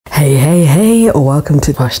Hey, welcome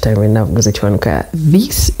to Hashtag Renavguzichwanka.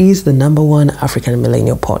 This is the #1 African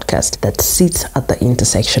millennial podcast that sits at the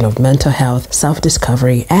intersection of mental health,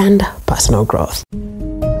 self-discovery, and personal growth.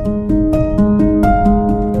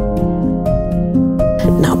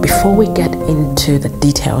 Now, before we get into the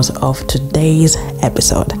details of today's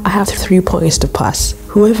episode, I have 3 points to pass.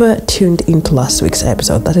 Whoever tuned into last week's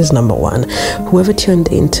episode, that is #1. Whoever tuned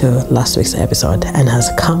into last week's episode and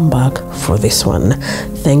has come back for this one,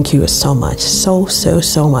 thank you so much, so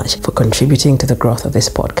much for contributing to the growth of this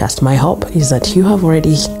podcast. My hope is that you have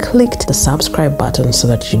already clicked the subscribe button so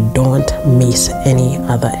that you don't miss any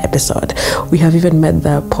other episode. We have even made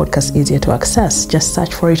the podcast easier to access. Just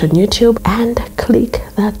search for it on YouTube and click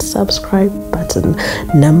that subscribe button.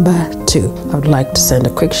 #2, I would like to send a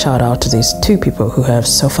quick shout out to these 2 people who have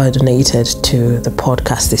so far donated to the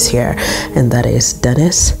podcast this year, and that is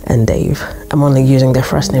Dennis and Dave. I'm only using their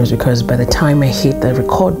first names because by the time I hit the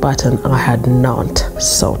record button, I had not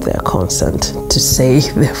sought their consent to say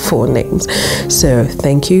their full names. So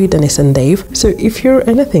thank you, Dennis and Dave. So if you're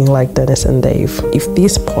anything like Dennis and Dave, if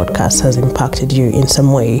this podcast has impacted you in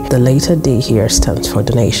some way, the letter D here stands for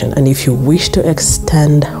donation. And if you wish to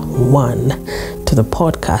extend one to the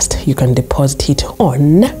podcast, you can deposit it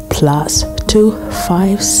on +2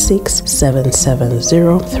 5 6 7 7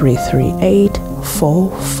 0 3 3 8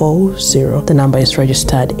 4 4 0. The number is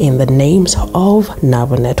registered in the names of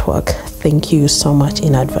Navo Network. Thank you so much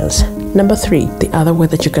in advance. #3, the other way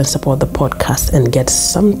that you can support the podcast and get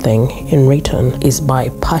something in return is by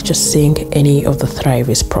purchasing any of the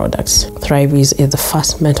Thriveys products. Thriveys is the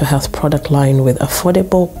first mental health product line with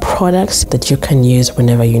affordable products that you can use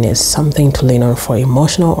whenever you need something to lean on for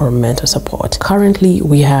emotional or mental support. Currently,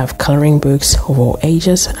 we have coloring books of all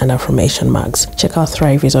ages and affirmation mugs. Check out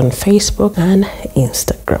Thriveys on Facebook and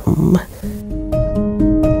Instagram.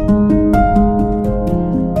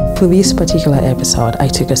 For this particular episode, I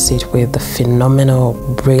took a seat with the phenomenal,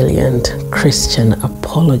 brilliant Christian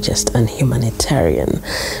apologist and humanitarian,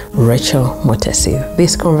 Racheal Mutesi.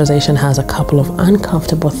 This conversation has a couple of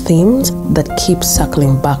uncomfortable themes that keep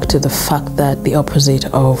circling back to the fact that the opposite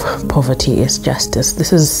of poverty is justice.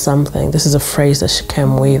 This is a phrase that she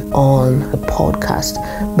came with on the podcast,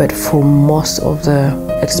 but for most of the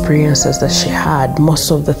experiences that she had,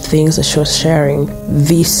 most of the things that she was sharing,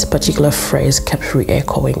 this particular phrase kept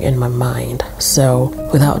re-echoing in my mind. So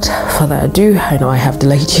without further ado, I know I have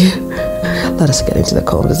delayed you. Let us get into the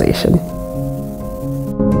conversation.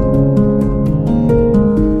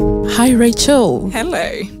 Hi, Racheal.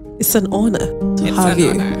 Hello. It's an honor to have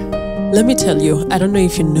you. Honor. Let me tell you, I don't know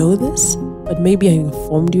if you know this, but maybe I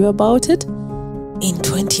informed you about it in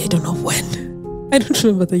I don't know when. I don't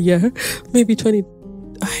remember the year. Maybe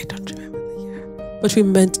I don't remember the year. But we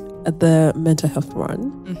met at the mental health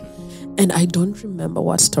run. Mm-hmm. And I don't remember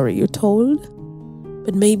what story you told,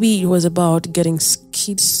 but maybe it was about getting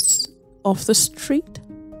kids off the street.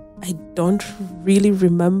 I don't really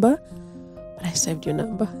remember, but I saved your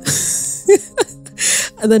number.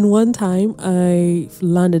 And then one time I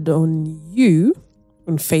landed on you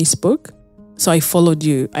on Facebook. So I followed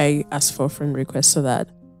you. I asked for a friend request so that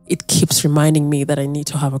it keeps reminding me that I need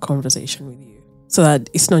to have a conversation with you, so that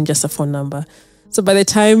it's not just a phone number. So by the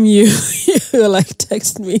time you like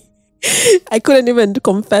text me, I couldn't even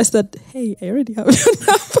confess that, hey, I already have your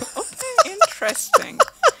number. Okay, interesting.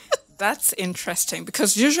 That's interesting,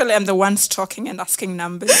 because usually I'm the one talking and asking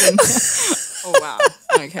numbers. And oh, wow.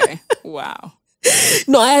 Okay. Wow.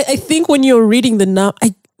 No, I think when you're reading the number,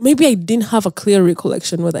 maybe I didn't have a clear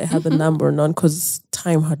recollection whether I had the number or not, because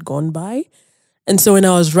time had gone by. And so when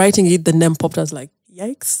I was writing it, the name popped. I was like,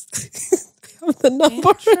 yikes. The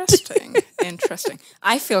number. Interesting.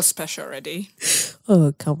 I feel special already.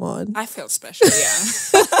 Oh, come on. I feel special, yeah.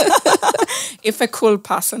 If a cool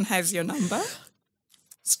person has your number,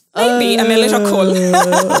 maybe I'm a little cool.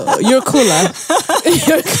 You're cooler.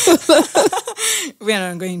 You're cooler. We are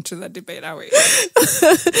not going to that debate, are we?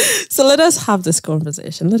 So let us have this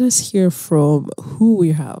conversation. Let us hear from who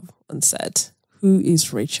we have on set. Who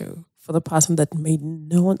is Racheal? For the person that may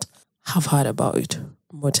not have heard about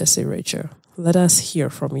Mutesi Racheal, let us hear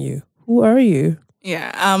from you. Who are you?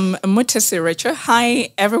 Yeah, Mutesi Racheal.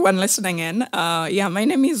 Hi, everyone listening in. My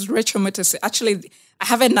name is Racheal Mutesi. Actually, I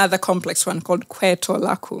have another complex one called Kweto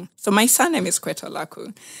Laku. So my surname is Kweto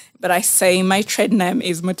Laku, but I say my trade name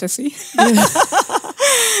is Mutesi.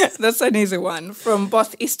 Yeah. That's an easy one, from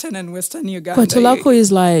both Eastern and Western Uganda. Kweto Laku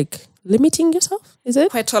is like limiting yourself, is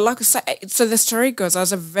it? Kweto Laku. So the story goes, I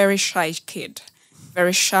was a very shy kid.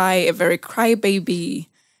 Very shy, a very crybaby.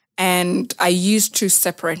 And I used to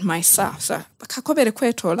separate myself. So,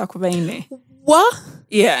 What?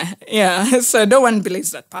 Yeah. So no one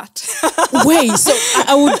believes that part. Wait, so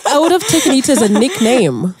I would have taken it as a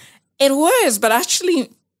nickname. It was, but actually,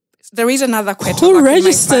 there is another Kweto Who Laku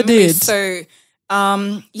registered in my family. it? So,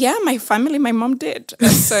 my family, my mom did.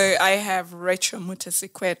 So I have Racheal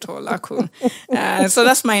Mutesi Kweto Laku. So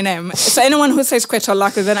that's my name. So anyone who says Kweto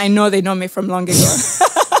Laku, then I know they know me from long ago.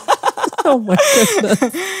 Oh my goodness.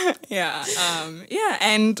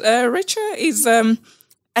 And Racheal is,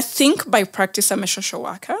 I think by practice, I'm a social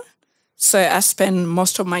worker. So I spend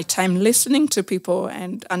most of my time listening to people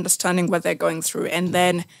and understanding what they're going through, and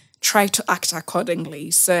then try to act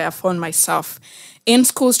accordingly. So I found myself in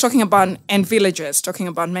schools talking about, and villages talking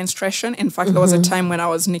about menstruation. In fact, there was a time when I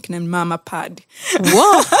was nicknamed Mama Pad.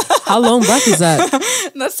 Whoa! How long back is that?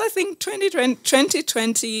 That's, I think,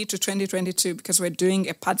 2020 to 2022, because we're doing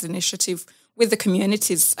a PADS initiative with the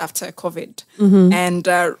communities after COVID. And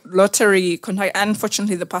lottery contact.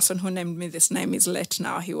 Unfortunately, the person who named me this name is late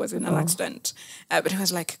now. He was in an accident. But he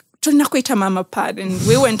was like, tunakuita Mama Pad. And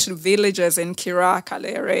we went to villages in Kira,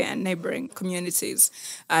 Kalerwe, and neighboring communities,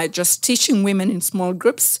 just teaching women in small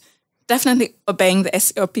groups, definitely obeying the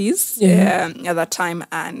SOPs at that time.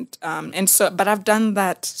 And so, but I've done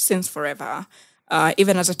that since forever.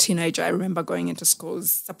 Even as a teenager, I remember going into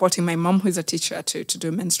schools, supporting my mom, who is a teacher, to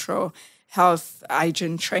do menstrual health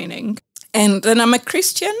hygiene training. And then I'm a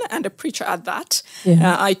Christian and a preacher at that.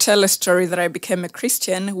 I tell a story that I became a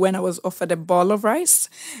Christian when I was offered a bowl of rice.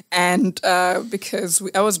 And because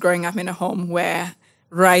I was growing up in a home where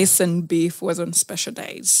rice and beef was on special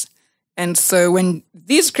days. And so when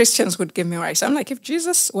these Christians would give me rice, I'm like, if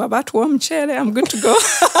Jesus were about warm chair, I'm good to go.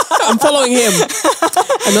 I'm following him.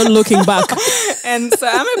 I'm not looking back. And so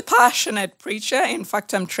I'm a passionate preacher. In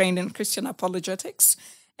fact, I'm trained in Christian apologetics.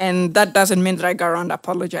 And that doesn't mean that I go around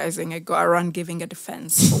apologizing. I go around giving a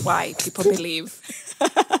defense for why people believe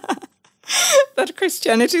that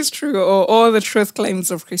Christianity is true, or all the truth claims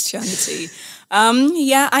of Christianity.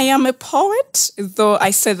 I am a poet, though I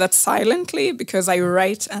say that silently because I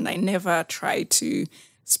write and I never try to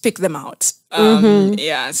speak them out.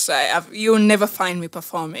 So you'll never find me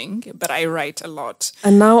performing, but I write a lot.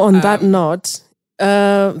 And now on that note,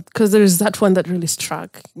 because there is that one that really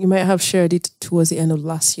struck. You might have shared it towards the end of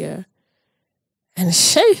last year. And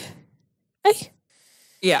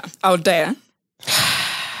out there.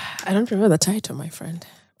 I don't remember the title, my friend.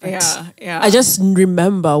 I just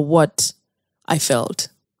remember what I felt.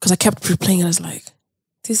 Because I kept replaying and I was like,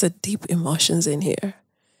 these are deep emotions in here.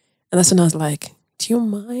 And that's when I was like, do you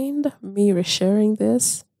mind me resharing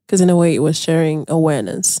this? Because in a way it was sharing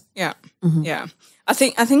awareness. Yeah. I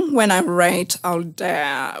think when I write out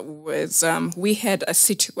there was, we had a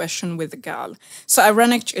situation with a girl. So I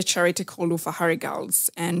run a charity called Ufahari Girls,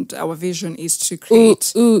 and our vision is to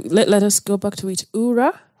create... Let us go back to it.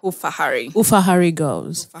 Ufahari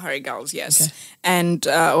Girls. Ufahari Girls, yes. Okay. And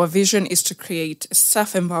our vision is to create a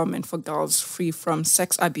safe environment for girls free from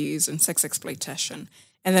sex abuse and sex exploitation.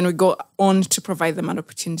 And then we go on to provide them an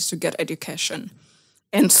opportunity to get education.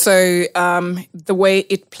 And so the way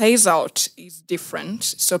it plays out is different.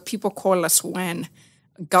 So people call us when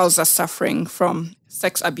girls are suffering from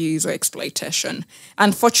sex abuse or exploitation.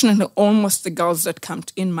 Unfortunately, almost the girls that come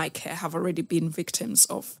in my care have already been victims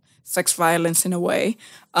of sex violence in a way.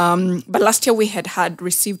 But last year we had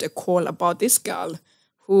received a call about this girl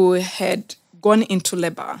who had gone into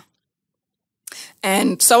labor.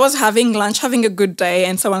 And so I was having lunch, having a good day,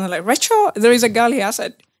 and someone was like, Racheal, there is a girl here. I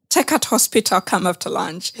said, take her to hospital, come after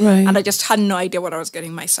lunch. Right. And I just had no idea what I was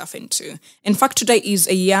getting myself into. In fact, today is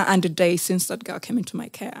a year and a day since that girl came into my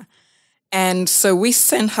care. And so we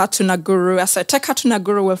sent her to Naguru. I said, take her to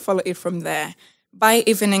Naguru, we'll follow it from there. By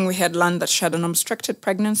evening, we had learned that she had an obstructed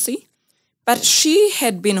pregnancy, but she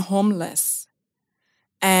had been homeless.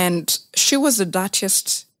 And she was the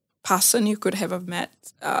dirtiest person you could have met.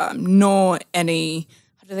 No any,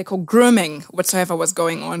 grooming whatsoever was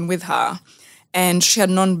going on with her. And she had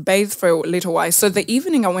not bathed for a little while. So the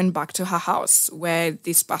evening I went back to her house where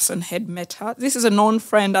this person had met her. This is a known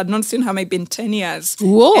friend. I'd not seen her maybe in 10 years.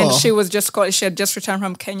 Whoa. And she was she had just returned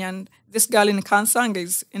from Kenya. And this girl in Kansang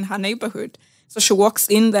is in her neighborhood. So she walks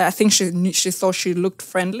in there. I think she thought she looked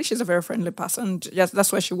friendly. She's a very friendly person.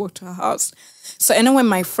 That's why she walked to her house. So anyway,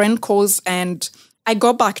 my friend calls and I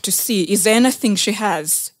go back to see, is there anything she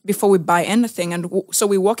has before we buy anything? And so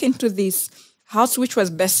we walk into this house, which was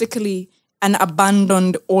basically an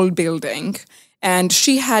abandoned old building. And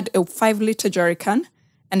she had a 5-liter jerrycan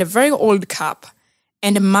and a very old cup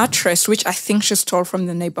and a mattress, which I think she stole from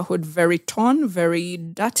the neighborhood, very torn, very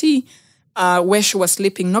dirty, where she was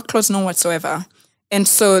sleeping, no clothes, no whatsoever. And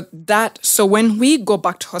so when we go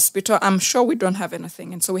back to hospital, I'm sure we don't have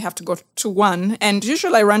anything. And so we have to go to one. And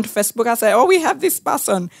usually I run to Facebook. I say, we have this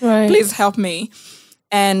person. Right. Please help me.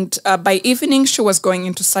 And by evening, she was going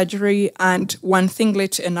into surgery. And one thing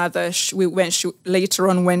led to another. She later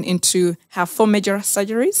on went into her 4 major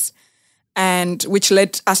surgeries, and which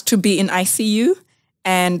led us to be in ICU.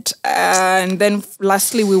 And then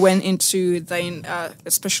lastly, we went into the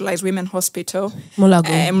specialized women hospital,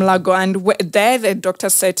 Mulago. And there the doctor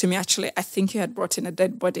said to me, actually, I think you had brought in a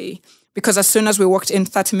dead body. Because as soon as we walked in,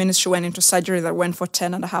 30 minutes, she went into surgery that went for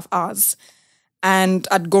 10 and a half hours. And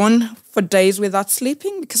I'd gone for days without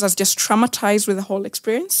sleeping because I was just traumatized with the whole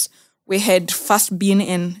experience. We had first been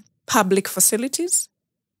in public facilities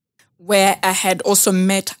where I had also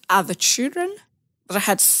met other children that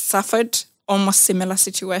had suffered almost similar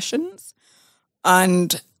situations.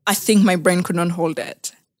 And I think my brain could not hold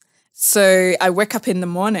it. So I wake up in the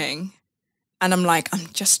morning and I'm like, I'm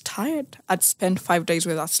just tired. I'd spent 5 days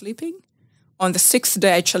without sleeping. On the 6th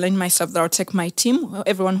day, I challenged myself that I'll take my team,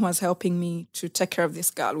 everyone who was helping me to take care of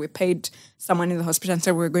this girl. We paid someone in the hospital and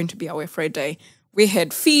said we were going to be away for a day. We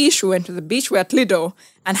had fish, we went to the beach, we were at Lido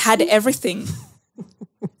and had everything.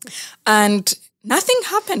 And nothing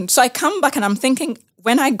happened. So I come back and I'm thinking,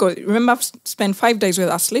 when I go, remember I've spent 5 days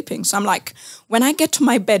without sleeping. So I'm like, when I get to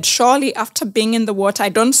my bed, surely after being in the water, I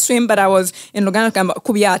don't swim, but I was in Lugano,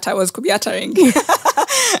 I was kubiataring.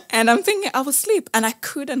 And I'm thinking I will sleep. And I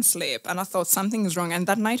couldn't sleep. And I thought something is wrong. And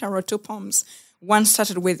that night I wrote 2 poems. One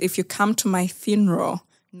started with, if you come to my funeral,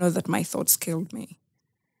 know that my thoughts killed me.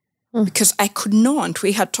 Because I could not.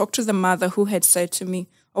 We had talked to the mother who had said to me,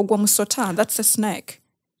 Ogwa musota, that's a snake.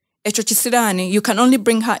 Echo chisirani, you can only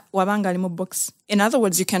bring her wabanga limo box. In other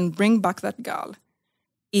words, you can bring back that girl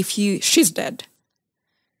if she's dead.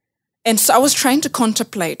 And so I was trying to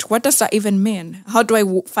contemplate, what does that even mean? How do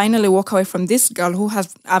I finally walk away from this girl who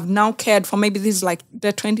I've now cared for, maybe this is like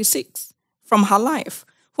day 26 from her life,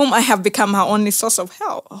 whom I have become her only source of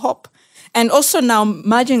hope. And also now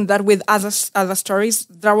merging that with other stories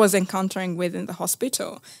that I was encountering within the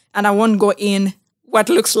hospital. And I won't go in what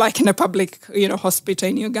looks like in a public, hospital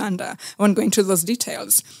in Uganda. I won't go into those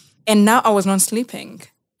details. And now I was not sleeping.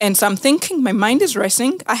 And so I'm thinking my mind is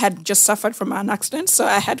racing. I had just suffered from an accident, so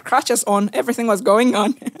I had crutches on. Everything was going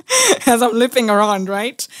on as I'm limping around,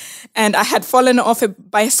 right? And I had fallen off a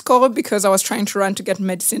bicycle because I was trying to run to get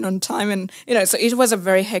medicine on time. And, so it was a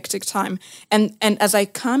very hectic time. And as I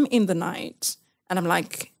come in the night, and I'm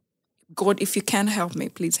like, God, if you can help me,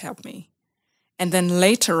 please help me. And then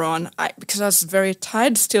later on, because I was very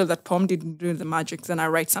tired still, that poem didn't do the magic. Then I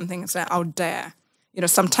write something and say, I'll dare.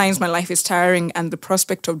 Sometimes my life is tiring and the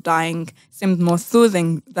prospect of dying seemed more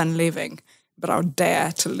soothing than living, but I'll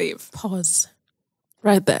dare to live. Pause.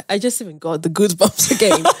 Right there. I just even got the goosebumps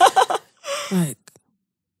again. Like,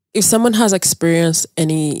 if someone has experienced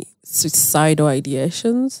any suicidal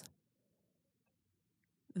ideations,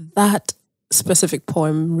 that specific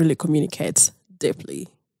poem really communicates deeply.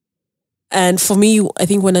 And for me, I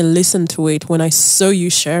think when I listened to it, when I saw you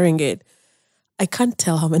sharing it, I can't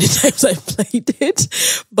tell how many times I played it,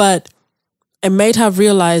 but I might have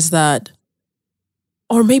realized that,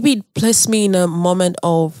 or maybe it placed me in a moment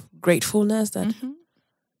of gratefulness that,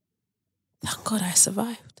 thank God I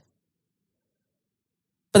survived.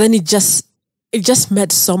 But then it just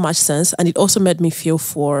made so much sense, and it also made me feel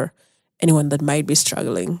for anyone that might be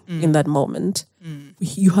struggling in that moment.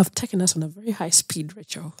 You have taken us on a very high speed,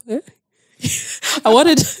 Racheal. I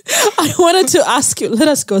wanted to ask you, let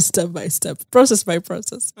us go step by step, process by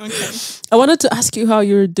process. Okay. I wanted to ask you how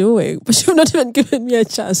you're doing, but you've not even given me a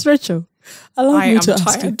chance. Racheal, allow me to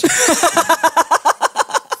ask you.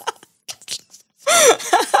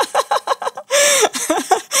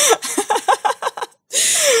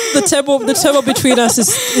 The table between us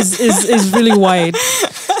is really wide.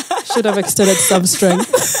 Should have extended some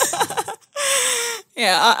strength.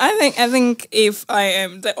 Yeah, I think if I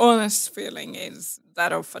am, the honest feeling is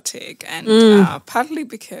that of fatigue, and partly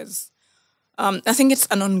because I think it's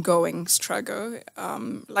an ongoing struggle.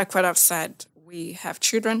 Like what I've said, we have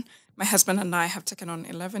children. My husband and I have taken on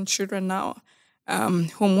 11 children now,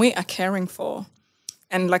 whom we are caring for.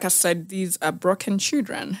 And like I said, these are broken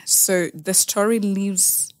children. So the story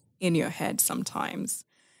lives in your head sometimes.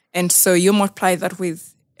 And so you multiply that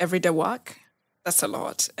with everyday work. That's a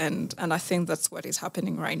lot. And I think that's what is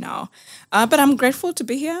happening right now. But I'm grateful to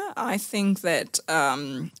be here. I think that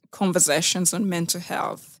conversations on mental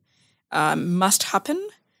health must happen.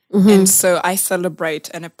 And so I celebrate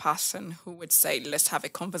a person who would say, let's have a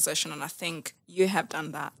conversation. And I think you have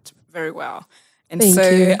done that very well. And Thank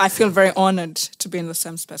you. I feel very honored to be in the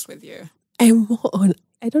same space with you. I'm more on.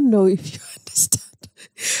 I don't know if you understand.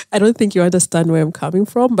 I don't think you understand where I'm coming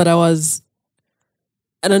from, but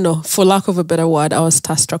I don't know, for lack of a better word, I was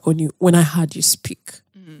starstruck when I heard you speak.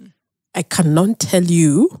 I cannot tell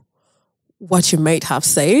you what you might have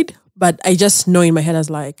said, but I just know in my head, I was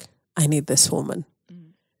like, I need this woman.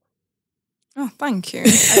 Oh, thank you.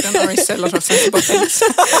 I don't always say a lot of sensible things.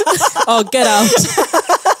 Oh, get out.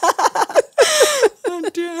 Oh,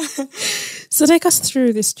 dear. So take us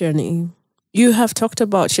through this journey. You have talked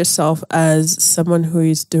about yourself as someone who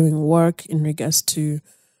is doing work in regards to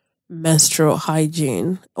menstrual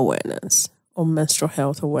hygiene awareness or menstrual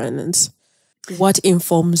health awareness. What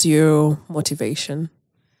informs your motivation?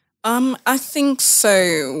 I think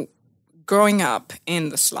so. Growing up in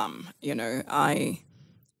the slum,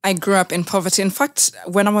 I grew up in poverty. In fact,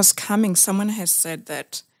 when I was coming, someone has said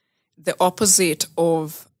that the opposite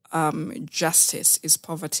of justice is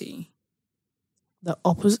poverty. The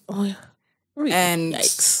opposite? Oh, yeah. Really? And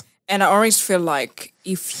yikes. And I always feel like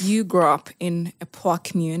if you grow up in a poor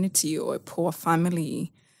community or a poor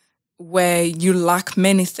family where you lack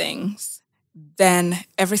many things, then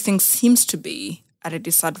everything seems to be at a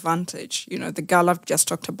disadvantage. The girl I've just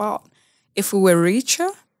talked about. If we were richer,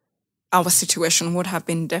 our situation would have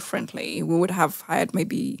been differently. We would have hired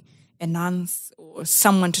maybe a nurse or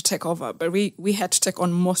someone to take over, but we had to take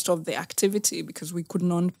on most of the activity because we could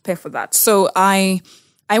not pay for that. So I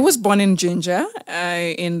was born in Ginger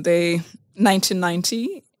in the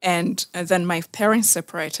 1990, and then my parents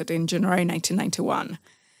separated in January 1991.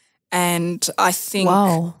 And I think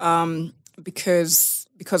because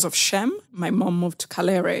of shame, my mom moved to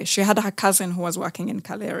Kalerwe. She had her cousin who was working in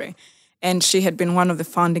Kalerwe, and she had been one of the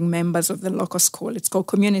founding members of the local school. It's called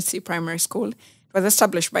Community Primary School. It was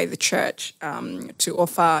established by the church to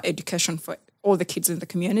offer education for all the kids in the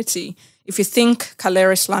community. If you think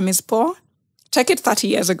Kalerwe slum is poor, take it 30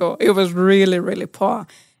 years ago. It was really, really poor.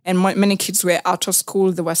 And many kids were out of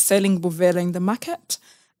school. They were selling buvela in the market.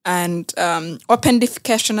 And open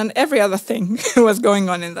defecation and every other thing was going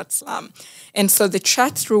on in that slum. And so the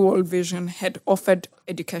church through World Vision had offered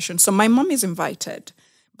education. So my mom is invited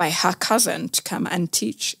by her cousin to come and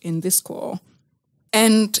teach in this school.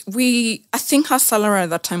 And I think her salary at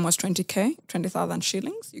that time was 20,000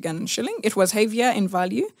 shillings, Ugandan shilling. It was heavier in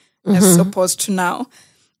value as opposed to now.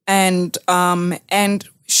 And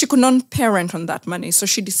she could not pay rent on that money. So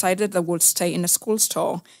she decided that we'll stay in a school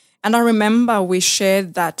store. And I remember we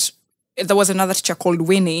shared that there was another teacher called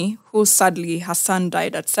Winnie, who sadly, her son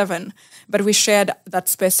died at 7. But we shared that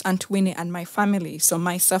space, Aunt Winnie and my family. So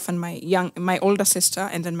myself and my older sister,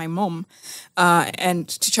 and then my mom, and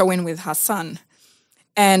teacher Winnie with her son.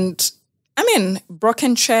 And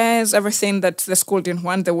broken chairs, everything that the school didn't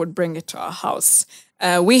want, they would bring it to our house.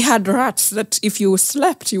 We had rats that if you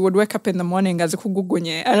slept, you would wake up in the morning as a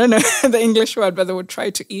kugugunye. I don't know the English word, but they would try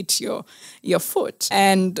to eat your foot.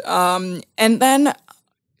 And then,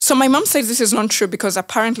 so my mom says this is not true because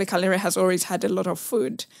apparently Kalerwe has always had a lot of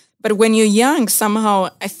food. But when you're young, somehow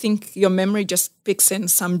I think your memory just picks in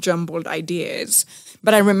some jumbled ideas.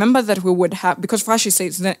 But I remember that we would have, because first she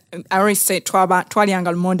says, I always say,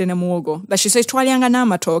 twalianga monde ne muogo. That she says, twalianga na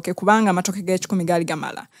matoke, kubanga matoke gechukumi gali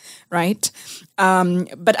gamala, right?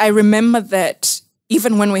 But I remember that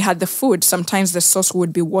even when we had the food, sometimes the sauce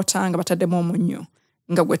would be water, ngabatademo munyu,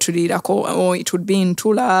 or it would be in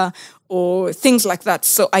tula, or things like that.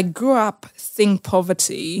 So I grew up seeing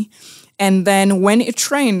poverty. And then when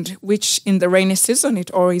it rained, which in the rainy season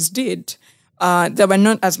it always did, there were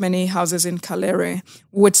not as many houses in Kalerwe.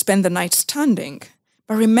 We would spend the night standing.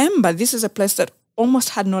 But remember, this is a place that almost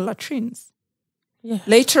had no latrines. Yeah.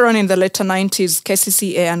 Later on in the later 90s,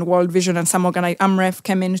 KCCA and World Vision and some AMREF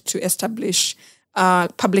came in to establish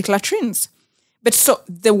public latrines. But so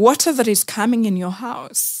the water that is coming in your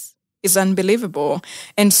house is unbelievable.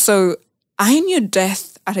 And so I knew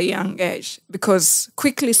death at a young age because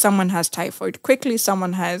quickly someone has typhoid, quickly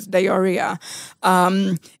someone has diarrhea.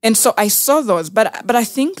 And so I saw those. But I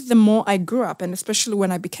think the more I grew up, and especially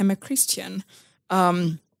when I became a Christian,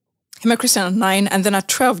 I'm a Christian at 9, and then at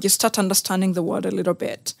 12, you start understanding the word a little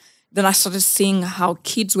bit. Then I started seeing how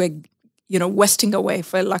kids were, wasting away,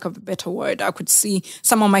 for lack of a better word. I could see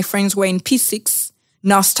some of my friends were in P6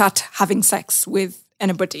 now start having sex with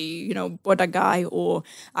anybody, border guy or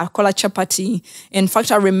kola chapati. In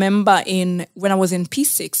fact, I remember when I was in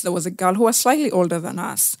P6, there was a girl who was slightly older than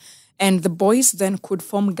us, and the boys then could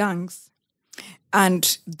form gangs.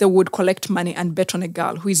 And they would collect money and bet on a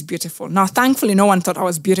girl who is beautiful. Now, thankfully, no one thought I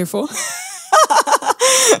was beautiful.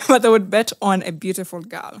 But they would bet on a beautiful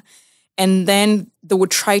girl. And then they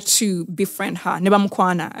would try to befriend her. Neba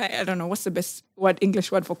mkwana. I don't know, what's the best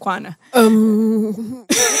English word for kwana?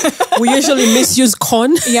 We usually misuse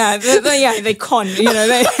con. Yeah, they con,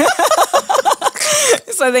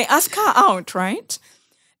 So they ask her out, right?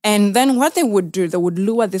 And then what they would do, they would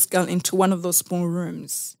lure this girl into one of those small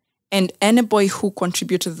rooms. And any boy who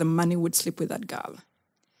contributed the money would sleep with that girl.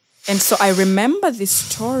 And so I remember this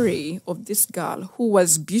story of this girl who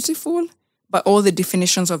was beautiful by all the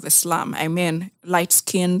definitions of the slum. I mean,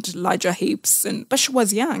 light-skinned, larger hips, but she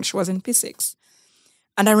was young. She was in P6.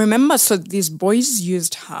 And I remember, so these boys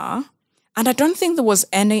used her, and I don't think there was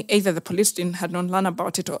either the police had not learned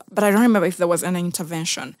about it, but I don't remember if there was any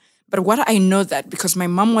intervention. But what I know that, because my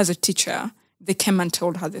mom was a teacher, they came and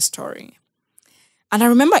told her the story. And I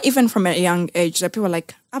remember even from a young age that people were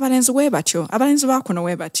like, abalenzi webatyo, abalenzi bakuno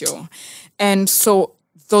webatyo. And so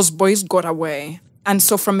those boys got away. And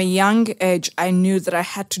so from a young age, I knew that I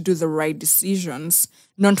had to do the right decisions,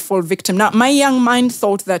 not fall victim. Now, my young mind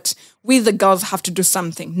thought that we, the girls, have to do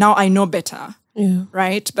something. Now I know better. Yeah.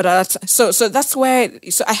 Right. But so that's where,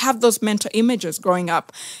 so I have those mental images growing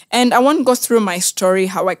up. And I won't go through my story,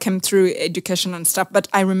 how I came through education and stuff. But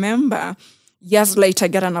I remember years later, I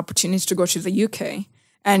got an opportunity to go to the UK.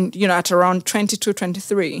 And, at around 22,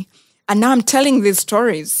 23. And now I'm telling these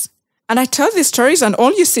stories. And I tell these stories and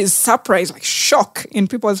all you see is surprise, like shock in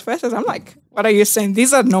people's faces. I'm like, what are you saying?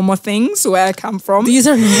 These are normal things where I come from. These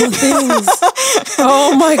are normal things.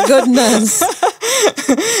 Oh my goodness.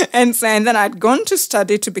 And then I'd gone to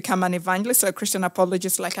study to become an evangelist, or a Christian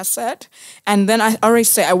apologist, like I said. And then I already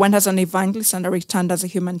say I went as an evangelist and I returned as a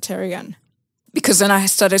humanitarian. Because then I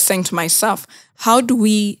started saying to myself, how do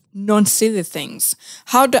we not see the things?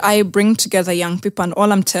 How do I bring together young people and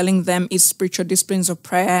all I'm telling them is spiritual disciplines of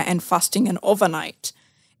prayer and fasting and overnight,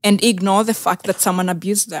 and ignore the fact that someone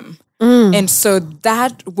abused them? And so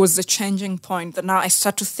that was the changing point, that now I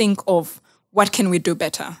start to think of what can we do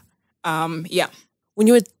better? When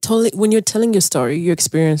you were telling your story, your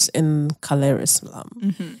experience in Kalerwe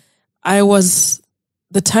slum, I was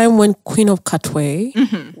the time when Queen of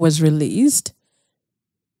Kalerwe was released.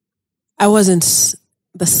 I was in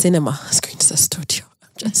the cinema. I was going to the studio. I'm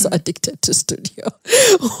just so addicted to studio.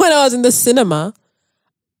 When I was in the cinema,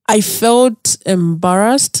 I felt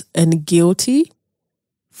embarrassed and guilty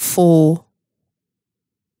for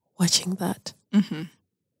watching that.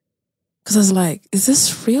 Because I was like, is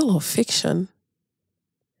this real or fiction?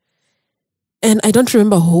 And I don't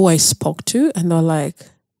remember who I spoke to. And they were like,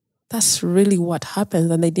 that's really what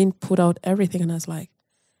happens. And they didn't put out everything. And I was like,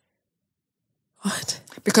 what?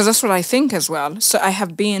 Because that's what I think as well. So I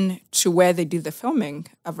have been to where they did the filming.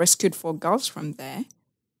 I've rescued 4 girls from there.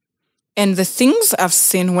 And the things I've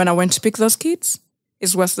seen when I went to pick those kids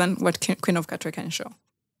is worse than what Queen of Kalerwe can show.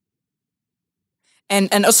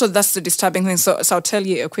 And also that's the disturbing thing. So I'll tell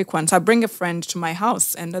you a quick one. So I bring a friend to my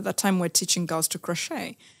house, and at that time we're teaching girls to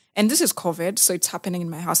crochet. And this is COVID, so it's happening in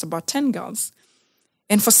my house, about 10 girls.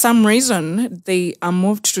 And for some reason, they are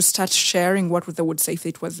moved to start sharing what they would say if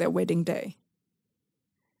it was their wedding day.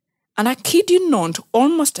 And I kid you not,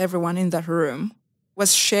 almost everyone in that room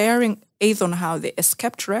was sharing either on how they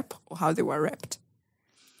escaped rape or how they were raped.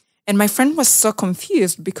 And my friend was so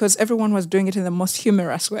confused because everyone was doing it in the most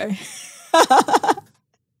humorous way.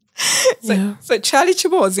 So Charlie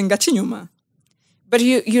Chibo was in Gachinyuma. But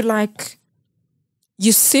you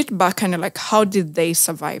sit back and you're like, how did they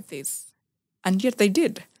survive this? And yet they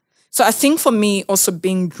did. So I think for me, also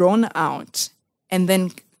being drawn out and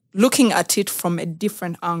then looking at it from a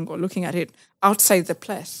different angle, looking at it outside the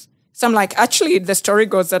place. So I'm like, actually, the story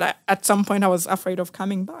goes that at some point I was afraid of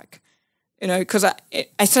coming back. Because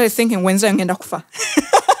I started thinking, when's I'm going to kufa?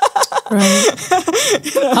 Right.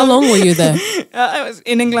 How long were you there? I was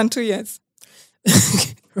in England 2 years.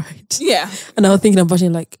 Right. Yeah. And I was thinking about it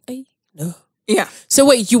like, hey, no. Yeah. So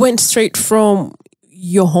wait, you went straight from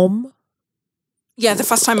your home? Yeah, the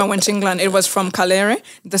first time I went to England, it was from Kalerwe.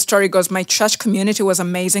 The story goes, my church community was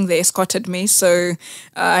amazing. They escorted me. So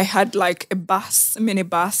I had like a mini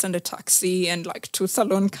bus and a taxi and like 2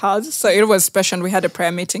 saloon cars. So it was special. And we had a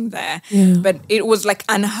prayer meeting there. Yeah. But it was like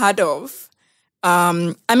unheard of.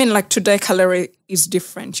 Like today, Kalerwe is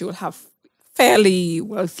different. You will have fairly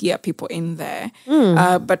wealthier people in there.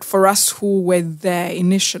 But for us who were there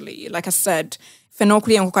initially, like I said, I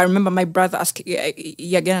remember my brother asked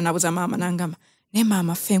again, and I was a mama nangam. Ne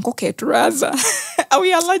mama fenkoke turaza. Are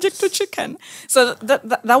we allergic to chicken? So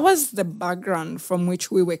that was the background from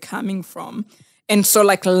which we were coming from. And so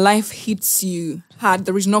like life hits you hard.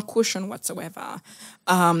 There is no cushion whatsoever.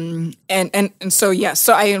 So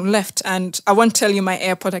I left, and I won't tell you my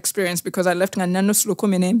airport experience because I left Ngananus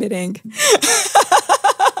Lukumine Bereng.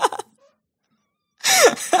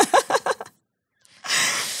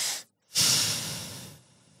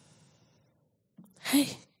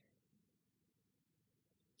 Hey.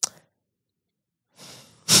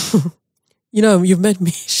 You've made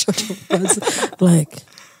me shut up. Like,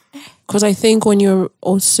 because I think when you're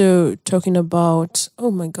also talking about, oh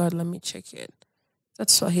my God, let me check it.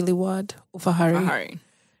 That's Swahili word, ufahari.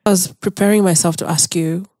 I was preparing myself to ask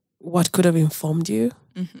you what could have informed you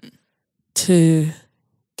to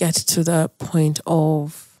get to the point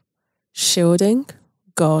of shielding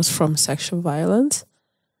girls from sexual violence.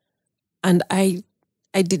 And I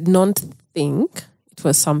did not think it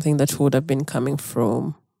was something that would have been coming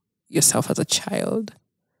from yourself as a child.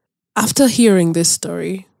 After hearing this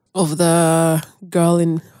story of the girl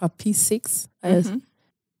in her P6,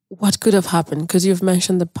 what could have happened? Because you've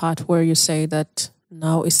mentioned the part where you say that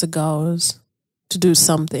now it's the girls to do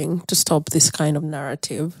something to stop this kind of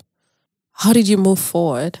narrative. How did you move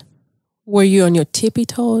forward? Were you on your tippy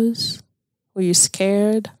toes? Were you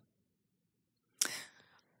scared?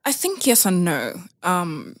 I think yes and no.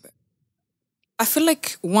 I feel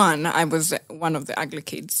like I was one of the ugly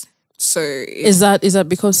kids. So is that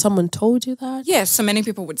because someone told you that? Yes, so many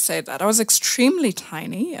people would say that. I was extremely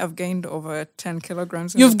tiny. I've gained over 10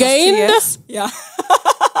 kilograms. You've gained? 2 years. Yeah.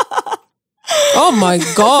 Oh my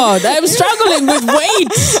God, I'm struggling with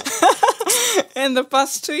weight. In the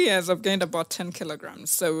past 2 years, I've gained about 10 kilograms.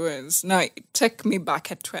 So now take me back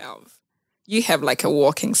at 12. You have like a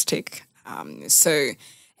walking stick.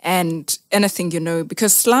 And anything,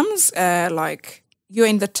 because slums are like, you're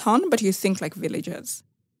in the town, but you think like villagers.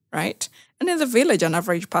 Right? And in the village, an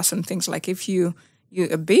average person thinks like if you're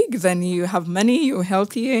big, then you have money, you're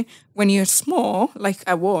healthy. When you're small, like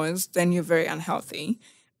I was, then you're very unhealthy.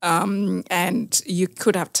 And you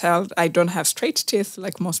could have told I don't have straight teeth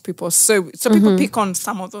like most people. So people pick on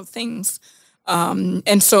some of those things.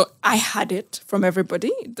 And so I had it from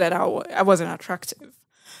everybody that I wasn't attractive.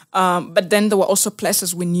 But then there were also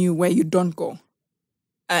places we knew where you don't go.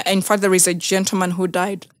 In fact, there is a gentleman who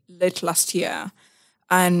died late last year.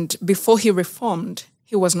 And before he reformed,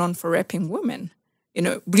 he was known for raping women. In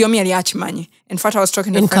fact, I was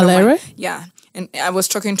talking to a friend of mine. Yeah. And I was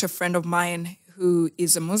talking to a friend of mine who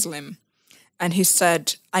is a Muslim. And he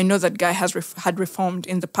said, I know that guy had reformed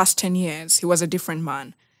in the past 10 years. He was a different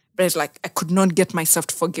man. But it's like, I could not get myself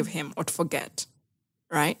to forgive him or to forget.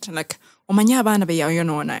 Right? And like,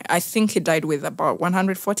 I think he died with about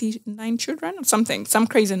 149 children or something, some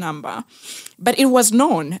crazy number. But it was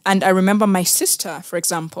known. And I remember my sister, for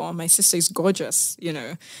example, my sister is gorgeous,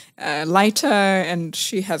 lighter, and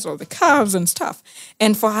she has all the curves and stuff.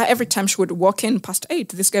 And for her, every time she would walk in past 8,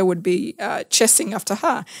 this guy would be chasing after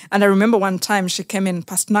her. And I remember one time she came in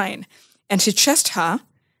past 9 and she chased her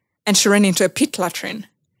and she ran into a pit latrine.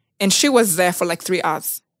 And she was there for like 3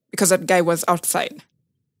 hours because that guy was outside.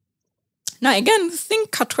 Now, again, think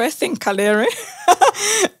Katwe, think Kalerwe.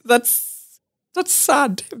 That's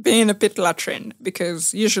sad, being a pit latrine,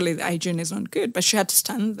 because usually the hygiene is not good. But she had to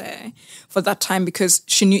stand there for that time because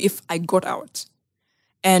she knew if I got out.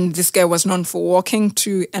 And this guy was known for walking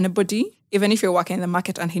to anybody. Even if you're working in the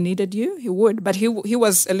market and he needed you, he would. But he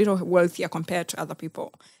was a little wealthier compared to other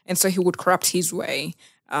people. And so he would corrupt his way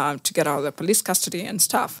to get out of the police custody and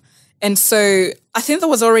stuff. And so I think there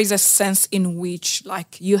was always a sense in which,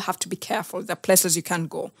 like, you have to be careful. There are places you can't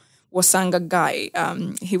go. Wasanga guy,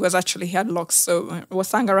 he had locks, so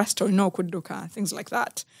Wasanga resto no kuduka, things like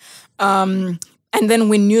that. And then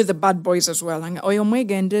we knew the bad boys as well. And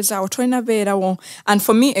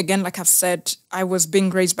for me, again, like I've said, I was being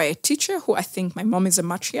raised by a teacher who I think my mom is a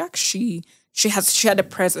matriarch. She had a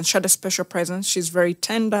presence, she had a special presence. She's very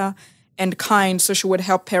tender and kind, so she would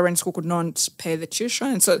help parents who could not pay the tuition.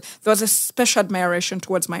 And so there was a special admiration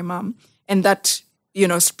towards my mom, and that,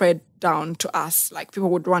 spread down to us. Like, people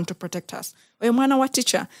would want to protect us. Our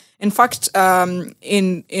teacher. In fact,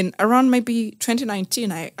 in around maybe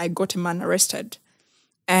 2019, I got a man arrested,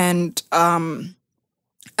 and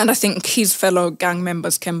I think his fellow gang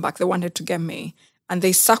members came back. They wanted to get me, and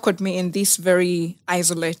they circled me in this very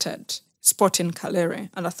isolated spot in Kalerwe,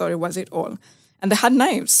 and I thought it was it all. And they had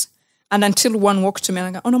knives. And until one walked to me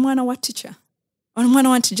and I go, "Oh no, mwana wa teacher, oh no, mwana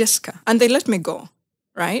wa Auntie Jessica," and they let me go,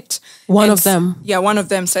 right? One of them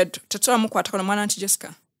said, "Toto amukwata kono mwana Auntie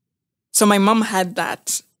Jessica." So my mom had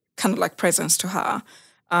that kind of like presence to her,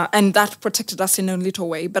 and that protected us in a little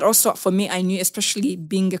way. But also for me, I knew, especially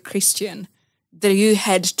being a Christian, that you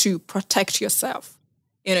had to protect yourself.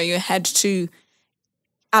 You had to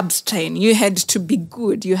abstain. You had to be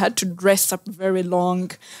good. You had to dress up very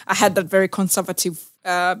long. I had that very conservative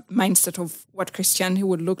mindset of what Christianity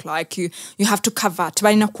would look like. You have to cover.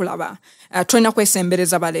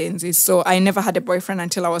 So I never had a boyfriend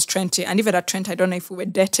until I was 20. And even at 20, I don't know if we were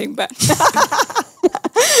dating, but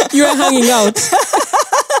You were hanging out.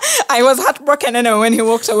 I was heartbroken anyway when he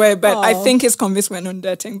walked away, but I think he's convinced we're not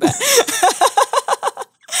dating. But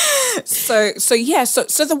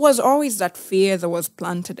so there was always that fear that was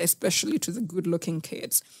planted, especially to the good-looking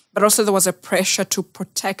kids. But also there was a pressure to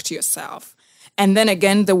protect yourself. And then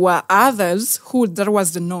again, there were others who that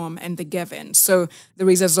was the norm and they gave in. So there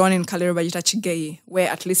is a zone in Kalerwe, where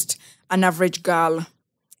at least an average girl,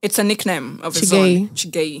 it's a nickname of a zone,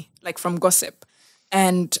 Chigei, like from gossip.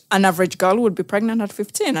 And an average girl would be pregnant at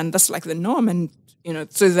 15, and that's like the norm. And,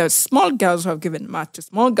 so there's small girls who have given birth to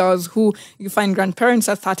small girls who you find grandparents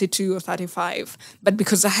at 32 or 35. But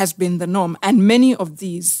because that has been the norm, and many of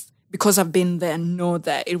these, because I've been there, know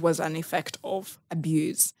that it was an effect of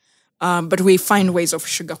abuse. But we find ways of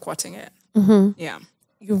sugarcoating it. Mm-hmm. Yeah.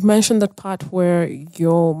 You've mentioned that part where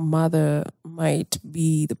your mother might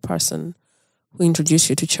be the person who introduced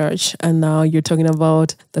you to church, and now you're talking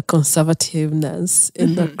about the conservativeness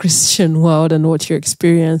in the Christian world and what you're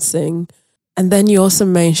experiencing. And then you also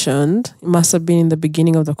mentioned, it must have been in the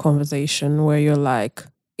beginning of the conversation, where you're like,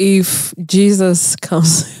 if Jesus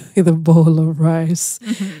comes with a bowl of rice,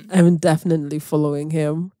 I'm definitely following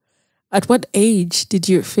him. At what age did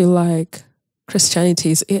you feel like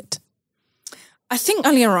Christianity is it? I think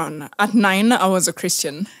earlier on, at 9, I was a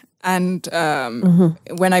Christian. And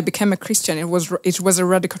when I became a Christian, it was a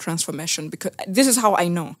radical transformation, because this is how I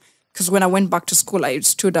know. Because when I went back to school, I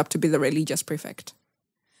stood up to be the religious prefect.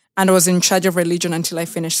 And I was in charge of religion until I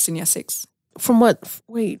finished senior 6. From what?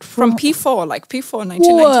 Wait. From P4, like P4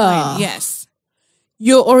 1999. Wow. Yes.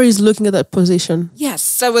 You're always looking at that position.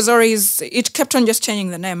 Yes, I was always, it kept on just changing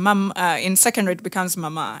the name. Mom, in secondary it becomes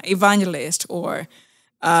Mama, evangelist, or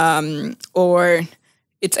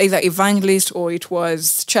it's either evangelist, or it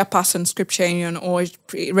was chairperson, scripture union, or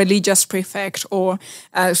religious prefect, or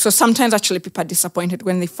so sometimes actually people are disappointed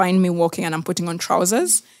when they find me walking and I'm putting on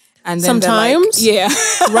trousers. And then sometimes? Like, yeah.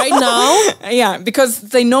 Right now? Yeah, because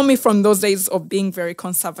they know me from those days of being very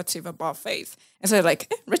conservative about faith. And so they're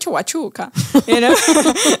like, Racheal wachuka,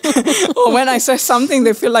 Or when I say something,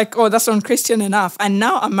 they feel like, oh, that's unchristian enough. And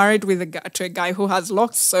now I'm married to a guy who has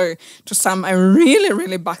locks. So to some, I really,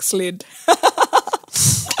 really backslid.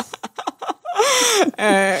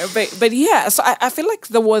 But yeah, so I feel like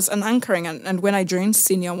there was an anchoring. And when I joined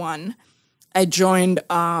Senior 1, I joined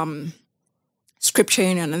Scripture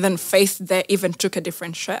Union. And then faith there even took a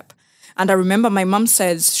different shape. And I remember my mom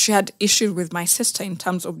says she had issues with my sister in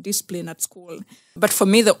terms of discipline at school. But for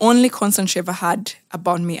me, the only concern she ever had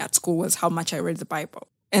about me at school was how much I read the Bible.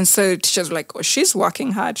 And so teachers were like, oh, she's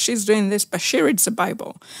working hard, she's doing this, but she reads the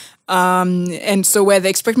Bible. And so where they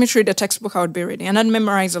expect me to read a textbook, I would be reading. And I'd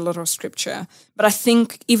memorize a lot of scripture. But I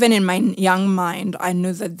think even in my young mind, I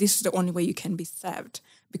knew that this is the only way you can be saved.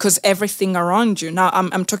 Because everything around you, now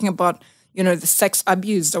I'm talking about, the sex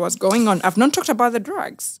abuse that was going on. I've not talked about the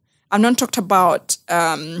drugs. I've not talked about,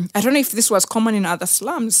 I don't know if this was common in other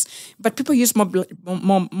slums, but people use mob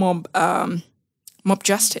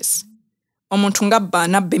justice. You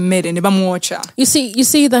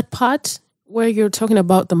see that part where you're talking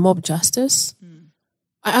about the mob justice?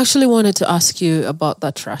 I actually wanted to ask you about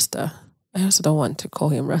that Rasta. I also don't want to call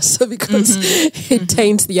him Rasta because it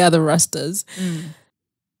taints the other Rastas.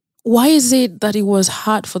 Why is it that it was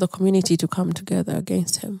hard for the community to come together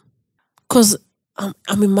against him? Because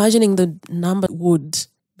I'm imagining the number would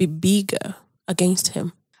be bigger against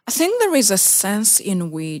him. I think there is a sense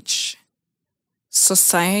in which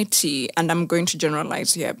society, and I'm going to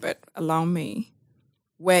generalize here, but allow me,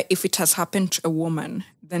 where if it has happened to a woman,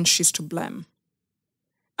 then she's to blame.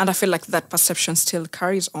 And I feel like that perception still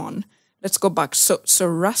carries on. Let's go back. So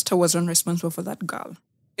Rasta wasn't responsible for that girl.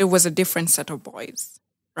 It was a different set of boys,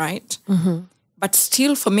 right? But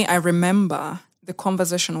still, for me, I remember the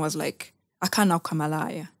conversation was like, Akana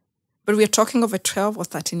Kamalaya. But we're talking of a 12 or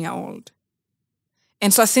 13-year-old.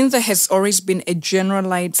 And so I think there has always been a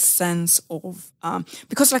generalized sense of,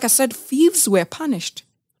 because like I said, thieves were punished.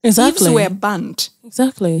 Exactly. Thieves were banned.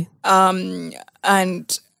 Exactly. But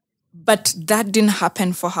that didn't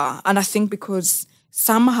happen for her. And I think because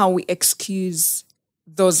somehow we excuse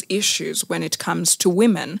those issues when it comes to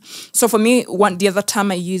women. So for me, the other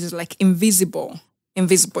term I use is like invisible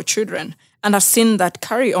children. And I've seen that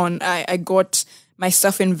carry on. I got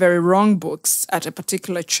myself in very wrong books at a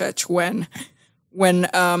particular church when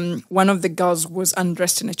one of the girls was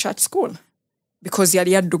undressed in a church school because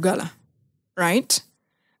yad dugala, right?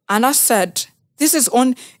 And I said, this is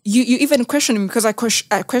on, you even questioned me because I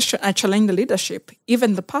challenged the leadership,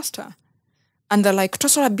 even the pastor. And they're like,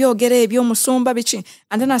 and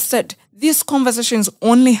then I said, this conversation is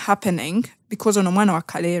only happening because of Omwana wa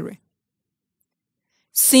Kalerwe.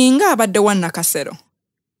 Singa abadde wa Nakasero.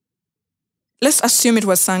 let's assume it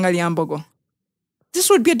was Sanga Liambogo. This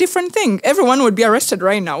would be a different thing. Everyone would be arrested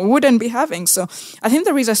right now. We wouldn't be having. So I think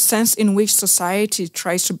there is a sense in which society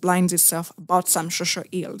tries to blind itself about some social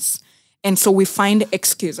ills. And so we find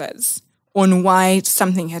excuses on why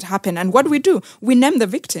something had happened. And what we do, we name the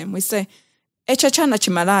victim. We say, Echachana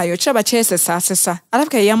chimalayo, chaba chese sasesa,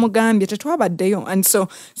 alafka yamugambye tetwabaddeyo. And so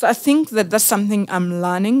I think that that's something I'm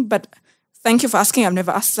learning. But thank you for asking. I've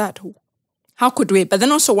never asked that. How could we? But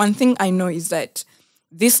then also one thing I know is that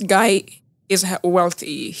this guy is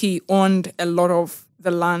wealthy. He owned a lot of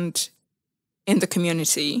the land in the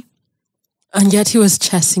community. And yet he was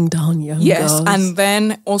chasing down young girls. And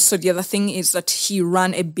then also the other thing is that he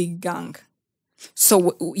ran a big gang.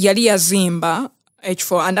 So Yali Azimba,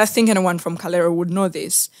 H4, and I think anyone from Kalerwe would know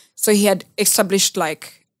this. So he had established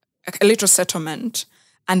like a little settlement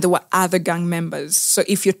and there were other gang members. So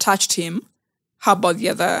if you touched him, how about the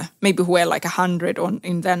other, maybe who were like 100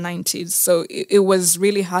 in their 90s. So it was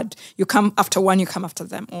really hard. You come after one, you come after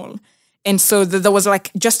them all. And so there was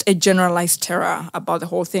like just a generalized terror about the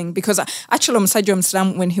whole thing. Because actually,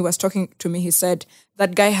 Msajio when he was talking to me, he said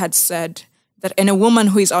that guy had said that any woman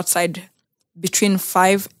who is outside between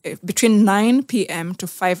 9 p.m. to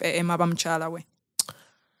 5 a.m. abamchalawe.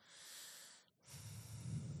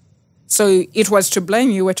 So it was to blame.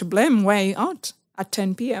 You were to blame. Why are you out at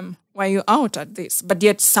 10 p.m.? Why are you out at this? But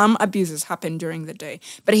yet some abuses happened during the day.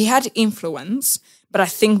 But he had influence. But I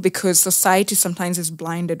think because society sometimes is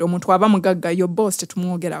blinded. Your boss.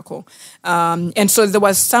 And so there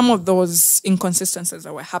was some of those inconsistencies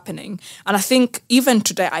that were happening. And I think even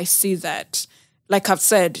today I see that, like I've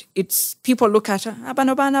said, it's people look at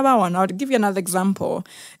I'll give you another example.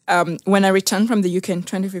 When I returned from the UK in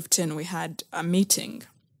 2015, we had a meeting.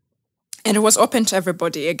 And it was open to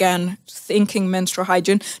everybody, again, thinking menstrual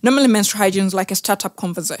hygiene. Normally menstrual hygiene is like a startup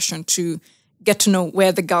conversation to get to know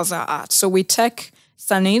where the girls are at. So we take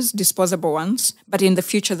sunnies, disposable ones, but in the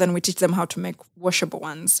future then we teach them how to make washable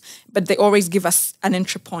ones. But they always give us an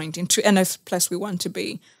entry point into any place we want to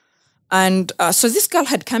be. And so this girl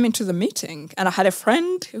had come into the meeting and I had a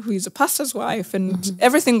friend who is a pastor's wife and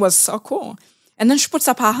everything was so cool. And then she puts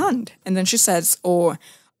up her hand and then she says,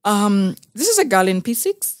 this is a girl in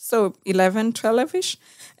P6, so 11, 12-ish.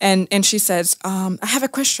 And she says, I have a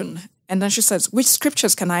question. And then she says, which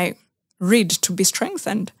scriptures can I read to be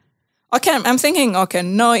strengthened? Okay, I'm thinking, okay,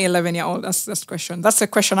 no 11-year-old, that's the question. That's the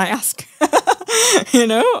question I ask,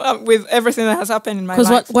 with everything that has happened in my life.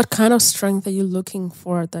 Because what kind of strength are you looking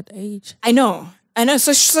for at that age? I know.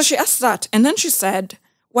 So she asked that. And then she said,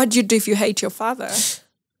 what do you do if you hate your father?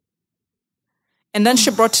 And then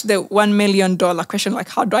she brought the $1 million question, like,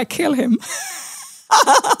 how do I kill him?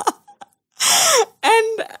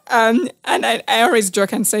 and I always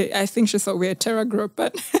joke and say, I think she thought we're a terror group,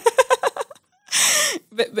 but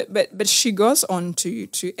but she goes on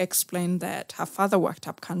to explain that her father worked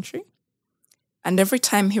up country, and every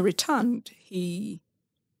time he returned,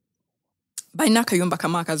 by Nakayumba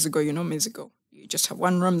Kamaka Zigo, Mizigo, you just have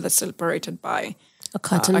one room that's separated by a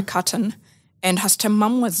curtain, and her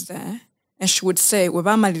stepmom was there. And she would say, like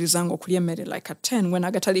at 10, when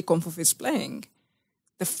Agatali Komfuf is playing,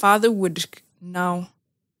 the father would now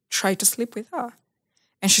try to sleep with her.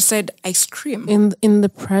 And she said, I scream. In the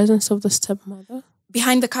presence of the stepmother?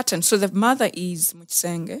 Behind the curtain. So the mother is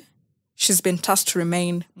Mutsenge. She's been tasked to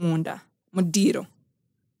remain Munda, Mudiro.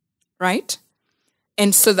 Right?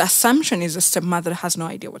 And so the assumption is the stepmother has no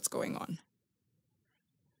idea what's going on.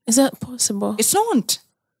 Is that possible? It's not.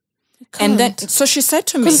 And then, so she said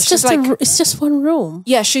to me, it's just one room.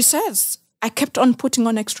 Yeah, she says, I kept on putting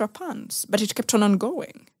on extra pants, but it kept on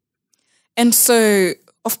going. And so,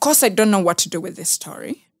 of course, I don't know what to do with this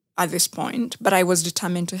story at this point, but I was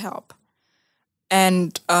determined to help.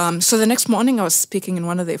 And so the next morning I was speaking in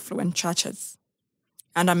one of the affluent churches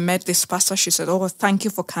and I met this pastor. She said, thank you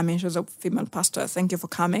for coming. She was a female pastor. Thank you for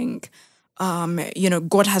coming.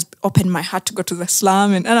 God has opened my heart to go to the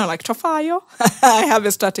slum. And I'm like, Tofayo, I have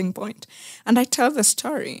a starting point. And I tell the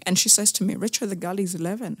story. And she says to me, Racheal, the girl is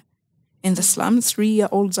 11. In the slum,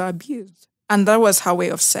 3-year-olds are abused. And that was her way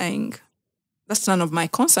of saying, that's none of my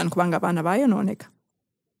concern.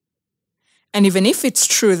 And even if it's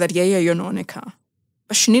true that,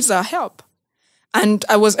 but she needs our help. And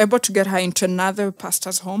I was able to get her into another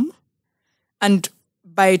pastor's home. And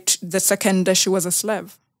by the second day, she was a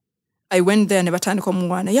slave. I went there and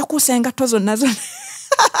yakusenga tozo nazo.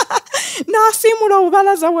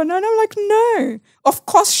 And I'm like, no. Of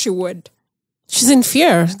course she would. She's in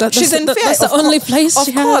fear. She's in fear. That's the only place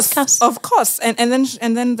she has cast. Of course. And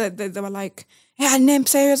then they were like, and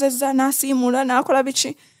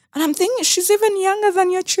I'm thinking she's even younger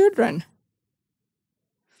than your children.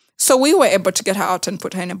 So we were able to get her out and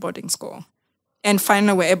put her in a boarding school. And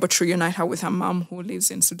finally, we're able to reunite her with her mom who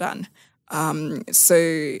lives in Sudan. So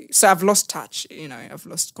I've lost touch, I've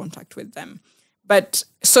lost contact with them. But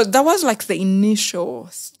so that was like the initial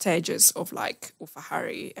stages of like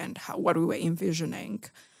ufahari and what we were envisioning.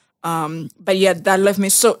 But yeah, that left me.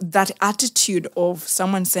 So that attitude of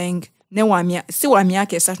someone saying,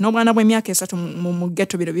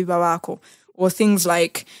 or things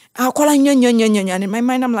like, and in my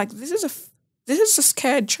mind, I'm like, this is a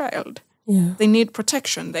scared child. Yeah. They need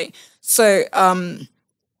protection. So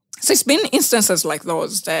it's been instances like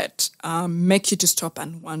those that make you to stop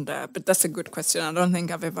and wonder. But that's a good question. I don't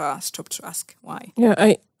think I've ever stopped to ask why.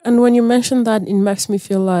 Yeah, and when you mention that, it makes me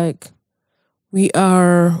feel like we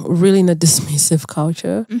are really in a dismissive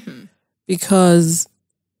culture, because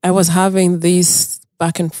I was having this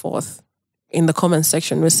back and forth in the comment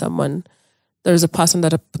section with someone. There's a person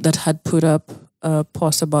that had put up a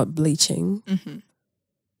post about bleaching.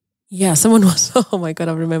 Yeah, someone was, oh my God,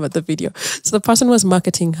 I remember the video. So the person was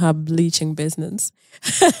marketing her bleaching business.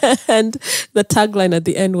 And the tagline at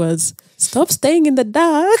the end was, "Stop staying in the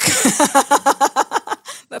dark."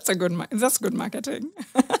 That's good marketing.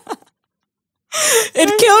 It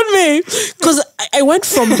killed me because I went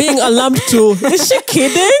from being alarmed to, is she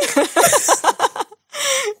kidding?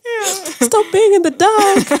 Stop being in the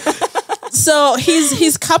dark. So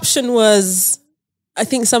his caption was, I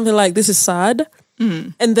think something like, "This is sad."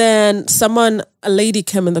 And then a lady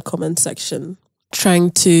came in the comment section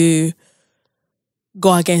trying to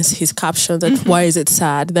go against his caption that why is it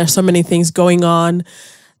sad? There's so many things going on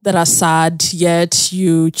that are sad, yet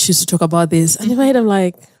you choose to talk about this. And in my head, I'm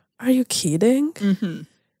like, are you kidding?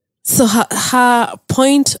 So her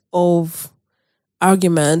point of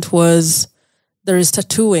argument was, there is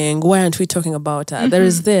tattooing. Why aren't we talking about that? There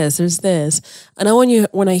is this, there's this. And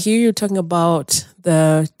when I hear you talking about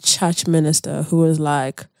the church minister who was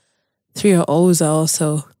like, 3-year-olds are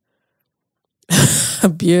also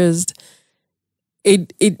abused,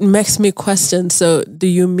 it makes me question, so do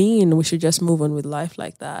you mean we should just move on with life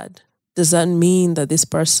like that? Does that mean that this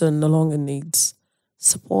person no longer needs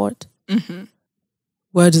support?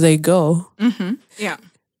 Where do they go? Yeah.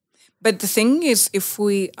 But the thing is, if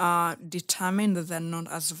we are determined that they're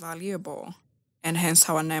not as valuable, and hence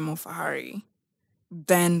our name of Fahari,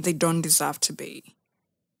 then they don't deserve to be.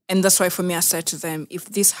 And that's why for me, I said to them, if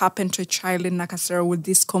this happened to a child in Nakasero, would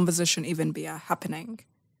this conversation even be happening?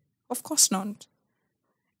 Of course not.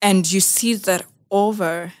 And you see that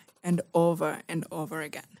over and over and over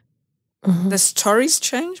again. The stories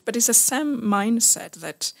change, but it's the same mindset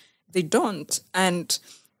that they don't. And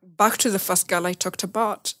back to the first girl I talked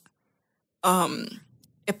about, a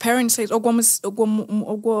parent says, it's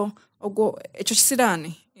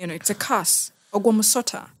a curse.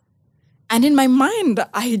 And in my mind,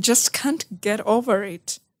 I just can't get over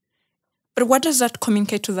it. But what does that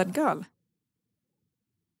communicate to that girl?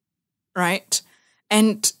 Right?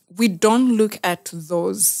 And we don't look at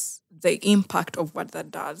the impact of what that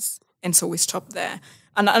does. And so we stop there.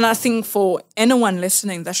 And I think for anyone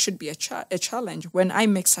listening, that should be a challenge. When I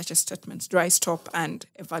make such a statement, do I stop and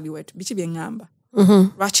evaluate? If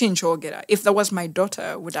that was my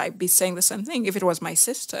daughter, would I be saying the same thing? If it was my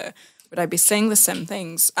sister, would I be saying the same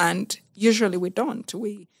things? And usually we don't.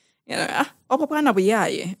 We, what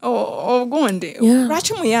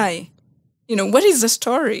is the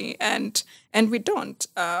story? And we don't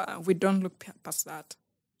look past that.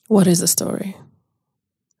 What is the story?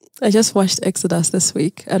 I just watched Exodus this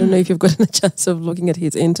week. I don't know if you've gotten a chance of looking at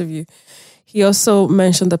his interview. He also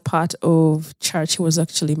mentioned the part of church. He was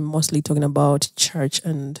actually mostly talking about church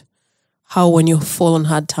and how when you fall on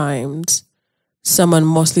hard times, someone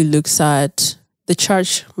mostly looks at the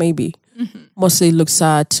church, maybe, mostly looks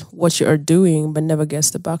at what you are doing, but never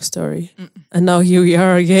gets the backstory. And now here we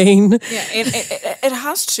are again. Yeah, it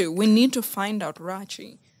has to. We need to find out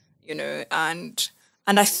Rachi,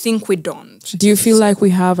 and I think we don't. Do you feel like we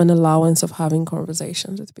have an allowance of having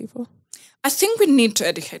conversations with people? I think we need to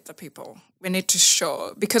educate the people. We need to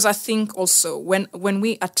show. Because I think also when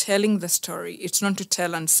we are telling the story, it's not to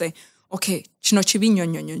tell and say, okay,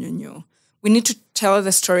 we need to tell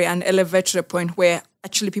the story and elevate to the point where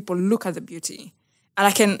actually people look at the beauty. And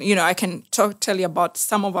I can tell you about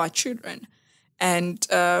some of our children. And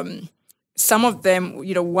some of them,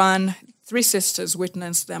 3 sisters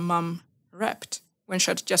witnessed their mom raped when she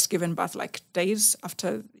had just given birth, like days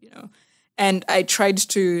after, And I tried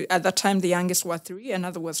to, at that time, the youngest was 3,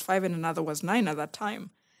 another was 5, and another was 9 at that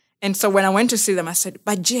time. And so when I went to see them, I said,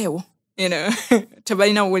 Bajeo,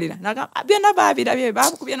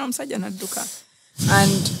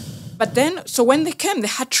 but then, so when they came, they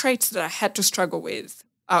had traits that I had to struggle with.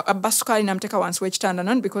 Abasukali namteka once which stand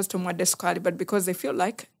not because to more desukali, but because they feel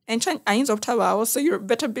like so you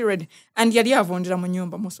better be ready. And yet avondira mu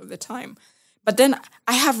nyumba most of the time. But then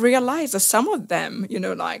I have realized that some of them,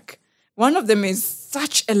 like one of them is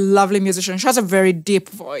such a lovely musician. She has a very deep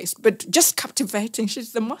voice, but just captivating.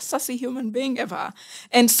 She's the most sassy human being ever.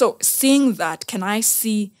 And so seeing that, can I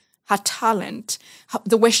see her talent,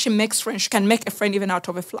 the way she makes friends? She can make a friend even out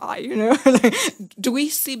of a fly, Like, do we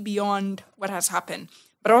see beyond what has happened?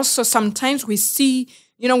 But also sometimes we see,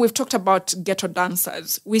 we've talked about ghetto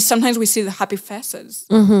dancers. Sometimes we see the happy faces.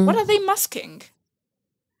 Mm-hmm. What are they masking?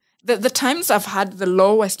 The times I've had the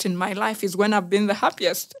lowest in my life is when I've been the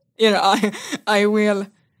happiest. I will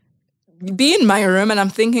be in my room and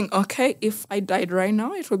I'm thinking, okay, if I died right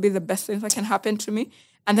now, it will be the best thing that can happen to me.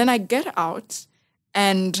 And then I get out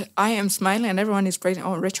and I am smiling and everyone is praising,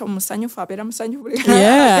 oh, Racheal Musanyu Fabeda Musanyu.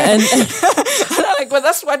 Yeah. And I'm like, well,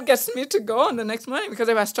 that's what gets me to go on the next morning, because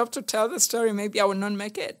if I stop to tell the story, maybe I will not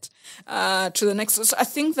make it to the next. So I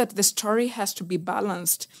think that the story has to be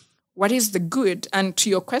balanced. What is the good? And to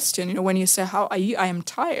your question, when you say, how are you? I am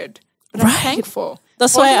tired, but I'm thankful.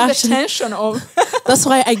 That's why the tension of. That's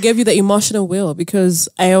why I gave you the emotional will, because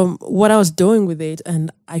what I was doing with it, and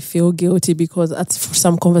I feel guilty because for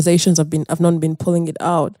some conversations I've not been pulling it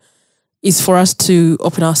out, is for us to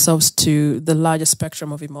open ourselves to the larger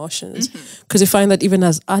spectrum of emotions. Because we find that even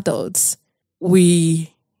as adults,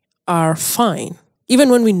 we are fine, even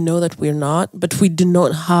when we know that we're not, but we do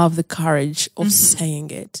not have the courage of saying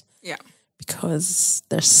it. Yeah. Because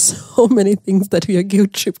there's so many things that we are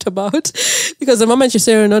guilt-tripped about. Because the moment you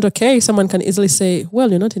say you're not okay, someone can easily say, well,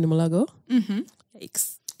 you're not in Mulago.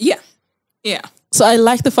 Yikes. Yeah. Yeah. So I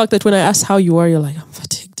like the fact that when I asked how you are, you're like, I'm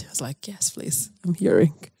fatigued. I was like, yes, please. I'm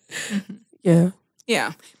hearing. Yeah.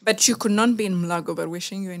 Yeah. But you could not be in Mulago, but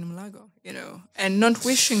wishing you're in Mulago, and not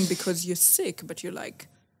wishing because you're sick, but you're like,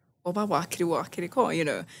 I've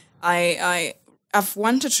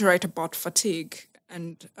wanted to write about fatigue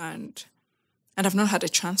and I've not had a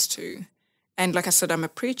chance to. And like I said, I'm a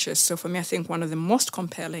preacher. So for me, I think one of the most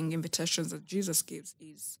compelling invitations that Jesus gives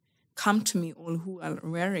is, come to me all who are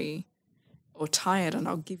weary or tired and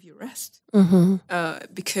I'll give you rest.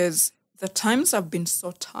 Because the times I've been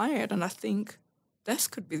so tired and I think this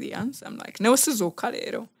could be the answer. I'm like, no, this is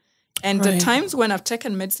okalero. And the times when I've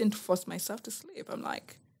taken medicine to force myself to sleep, I'm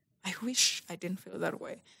like, I wish I didn't feel that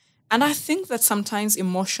way. And I think that sometimes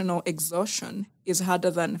emotional exhaustion is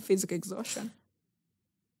harder than physical exhaustion.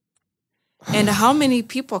 And how many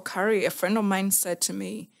people carry, a friend of mine said to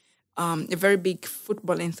me, a very big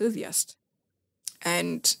football enthusiast,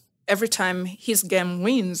 and every time his game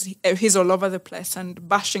wins, he's all over the place and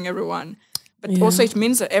bashing everyone. But also it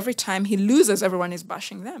means that every time he loses, everyone is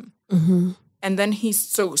bashing them. And then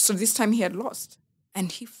so this time he had lost.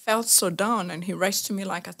 And he felt so down, and he writes to me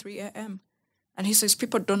like at 3 a.m. And he says,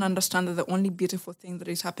 people don't understand that the only beautiful thing that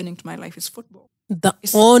is happening to my life is football.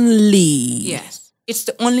 Yes. It's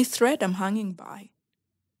the only thread I'm hanging by.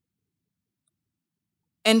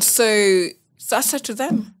 And so I said to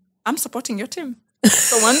them, I'm supporting your team.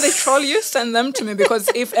 So when they troll you, send them to me, because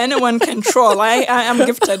if anyone can troll, I am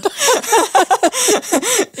gifted.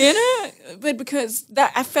 But because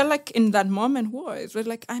that, I felt like in that moment was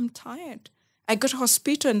like, I'm tired. I go to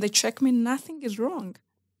hospital and they check me, nothing is wrong.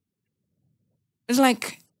 It's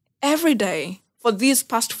like every day for these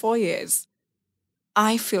past 4 years,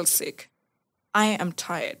 I feel sick. I am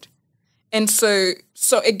tired. And so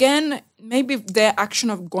again, maybe their action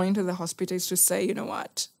of going to the hospital is to say, you know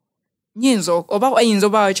what? Wrongly,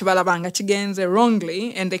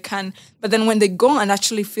 and they can, but then when they go and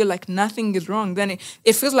actually feel like nothing is wrong, then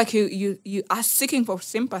it feels like you are seeking for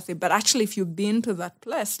sympathy. But actually, if you've been to that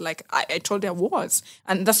place, like I told you I was,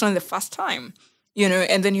 and that's not the first time,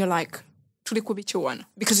 and then you're like,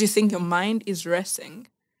 because you think your mind is racing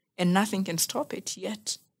and nothing can stop it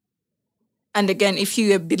yet. And again, if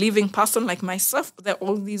you're a believing person like myself, there are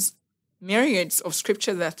all these myriads of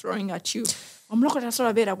scripture they're throwing at you.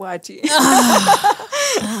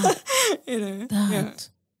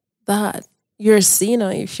 That you're a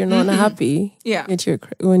sinner if you're not happy. Yeah.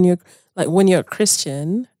 When you're a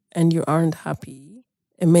Christian and you aren't happy,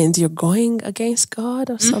 it means you're going against God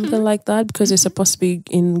or something like that, because you're supposed to be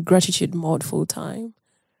in gratitude mode full time,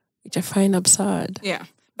 which I find absurd. Yeah.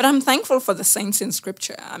 But I'm thankful for the saints in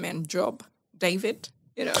scripture. I mean, Job, David,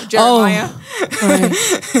 Jeremiah.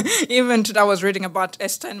 Even today I was reading about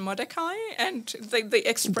Esther and Mordecai, and they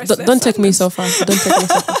express Don't take me so far.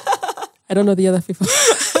 I don't know the other people.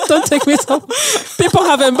 Don't take me so far. People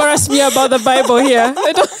have embarrassed me about the Bible here.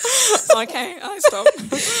 Okay, I stop.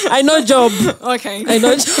 I know Job. Okay. I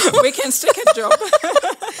know Job. We can stick at Job.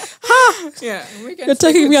 Yeah, we can You're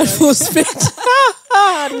taking me at full speed.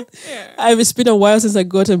 It's been a while since I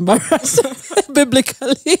got embarrassed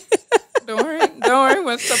biblically. Don't worry,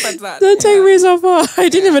 we'll stop at that. Don't take me so far. I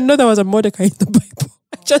didn't even know there was a Mordecai in the Bible.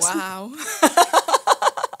 Wow.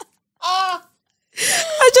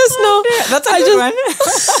 I just know. That's a good one.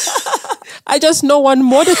 I just know one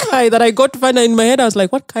Mordecai that I got to find out in my head. I was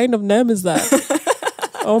like, what kind of name is that?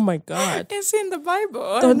 Oh my God. It's in the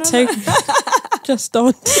Bible. Don't take me. Just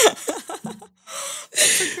don't. That's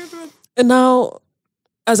a good one. And now,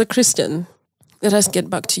 as a Christian, let us get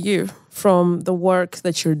back to you from the work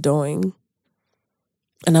that you're doing.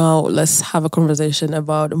 And now let's have a conversation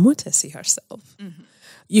about Mutesi herself. Mm-hmm.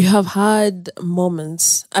 You have had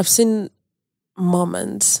moments. I've seen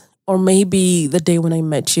moments, or maybe the day when I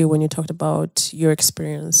met you, when you talked about your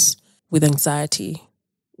experience with anxiety.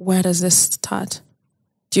 Where does this start?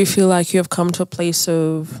 Do you feel like you have come to a place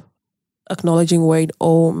of acknowledging where it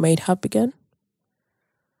all may have begun?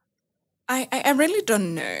 I really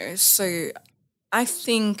don't know. So I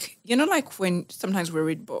think, like when sometimes we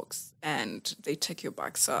read books and they take you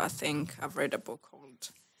back. So I think I've read a book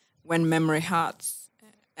called When Memory Hurts.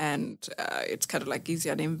 And it's kind of like gives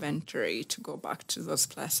you an inventory to go back to those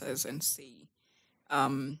places and see,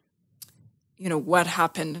 what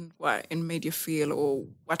happened and what it made you feel, or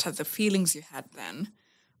what are the feelings you had then.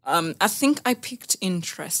 I think I picked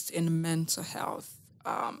interest in mental health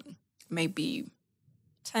maybe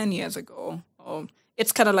 10 years ago. Or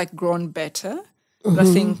it's kind of like grown better. Mm-hmm. But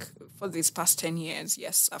I think for these past 10 years,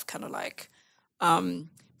 yes, I've kind of like...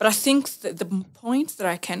 but I think that the point that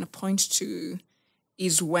I can point to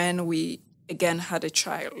is when we, again, had a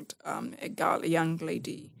child, a girl, a young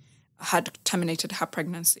lady, had terminated her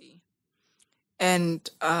pregnancy. And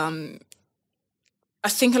I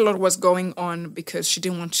think a lot was going on because she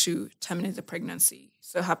didn't want to terminate the pregnancy.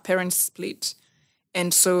 So her parents split.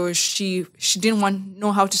 And so she didn't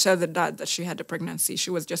know how to tell the dad that she had a pregnancy. She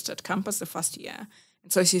was just at campus the first year.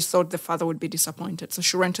 And so she thought the father would be disappointed. So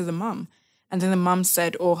she ran to the mom. And then the mom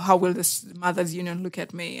said, oh, how will this mother's union look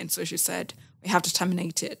at me? And so she said, we have to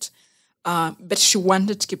terminate it. But she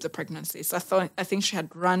wanted to keep the pregnancy. So I think she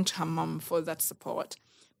had run to her mom for that support.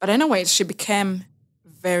 But anyway, she became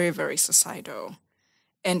very, very suicidal.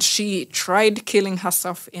 And she tried killing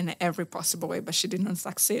herself in every possible way, but she did not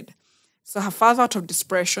succeed. So her father, out of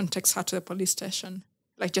desperation, takes her to the police station,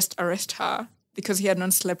 like just arrest her, because he had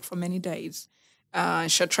not slept for many days.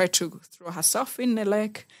 She had tried to throw herself in the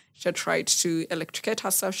lake. She had tried to electrocute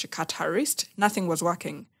herself. She cut her wrist. Nothing was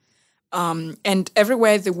working. And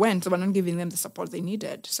everywhere they went, they were not giving them the support they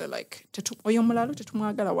needed. So like,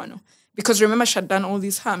 because remember, she had done all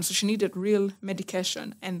these harms, so she needed real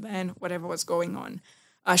medication and then whatever was going on.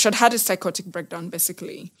 She had a psychotic breakdown,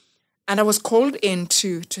 basically. And I was called in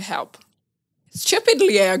to help.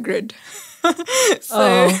 Stupidly, I agreed.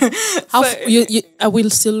 Are we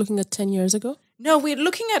still looking at 10 years ago? No, we're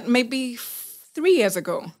looking at maybe 3 years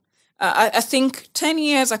ago. I think 10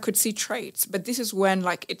 years I could see traits, but this is when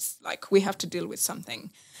it's like we have to deal with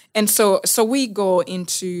something. And so we go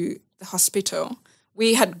into the hospital.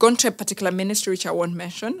 We had gone to a particular ministry, which I won't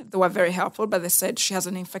mention. They were very helpful, but they said she has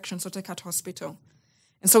an infection, so take her to hospital.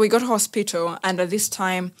 And so we got to hospital, and at this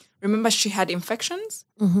time, remember she had infections,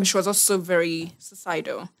 but she was also very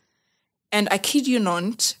suicidal. And I kid you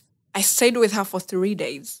not, I stayed with her for 3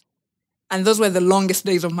 days. And those were the longest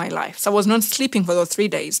days of my life. So I was not sleeping for those 3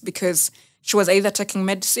 days because she was either taking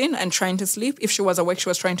medicine and trying to sleep. If she was awake, she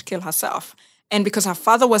was trying to kill herself. And because her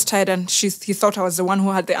father was tired and he thought I was the one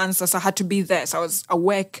who had the answers, I had to be there. So I was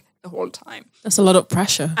awake the whole time. That's a lot of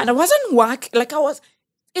pressure. And I wasn't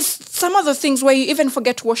it's some of the things where you even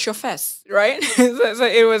forget to wash your face, right? So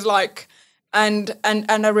it was like, and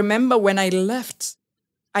I remember when I left,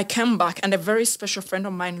 I came back and a very special friend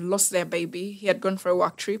of mine lost their baby. He had gone for a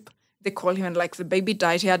work trip. They called him and the baby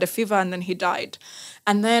died. He had a fever and then he died.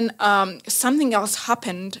 And then something else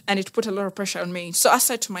happened and it put a lot of pressure on me. So I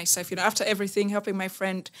said to myself, after everything, helping my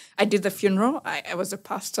friend, I did the funeral. I was a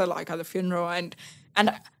pastor at the funeral. And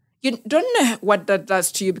you don't know what that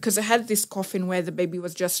does to you because I had this coffin where the baby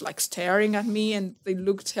was just staring at me and they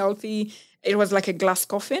looked healthy. It was like a glass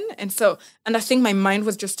coffin. And I think my mind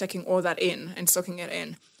was just taking all that in and soaking it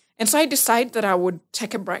in. And so I decided that I would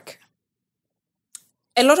take a break.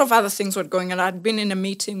 A lot of other things were going on. I'd been in a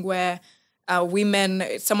meeting where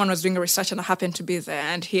someone was doing a research and I happened to be there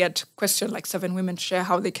and he had questioned 7 women to share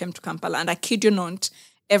how they came to Kampala. And I kid you not,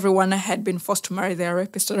 everyone had been forced to marry their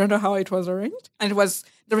rapist. I don't know how it was arranged. And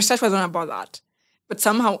the research wasn't about that. But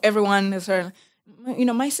somehow everyone is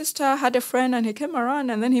my sister had a friend and he came around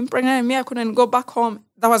and then he impregnated me. I couldn't go back home.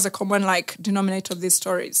 That was a common denominator of these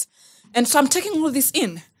stories. And so I'm taking all this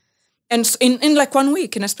in. And in like 1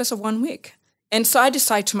 week, in a space of 1 week. And so I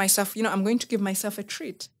decide to myself, I'm going to give myself a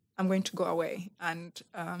treat. I'm going to go away and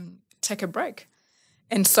take a break.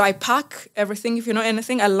 And so I pack everything. If you know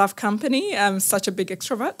anything, I love company. I'm such a big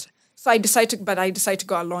extrovert. So I decide to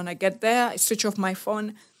go alone. I get there, I switch off my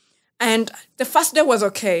phone. And the first day was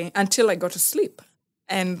okay until I go to sleep.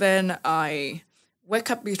 And then I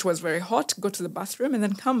wake up, it was very hot, go to the bathroom and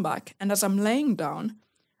then come back. And as I'm laying down,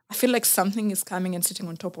 I feel like something is coming and sitting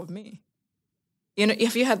on top of me.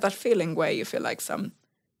 If you had that feeling where you feel like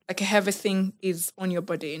a heavy thing is on your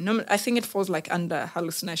body. No, I think it falls like under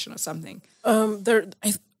hallucination or something.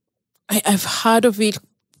 I've heard of it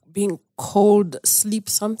being called sleep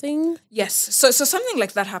something. Yes, so something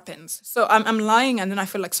like that happens. So I'm lying and then I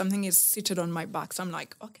feel like something is seated on my back. So I'm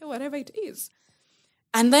like, okay, whatever it is.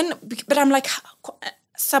 And then, but I'm like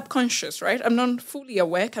subconscious, right? I'm not fully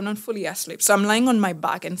awake. I'm not fully asleep. So I'm lying on my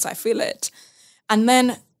back and so I feel it. And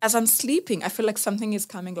then as I'm sleeping, I feel like something is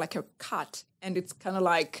coming like a cat. And it's kind of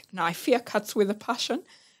like, now I fear cats with a passion.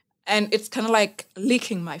 And it's kind of like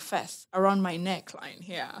licking my face around my neckline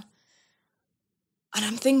here. And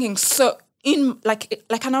I'm thinking, so in like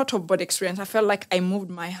an out-of-body experience, I felt like I moved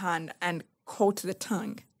my hand and caught the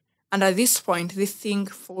tongue. And at this point, this thing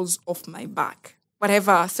falls off my back,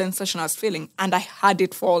 whatever sensation I was feeling, and I had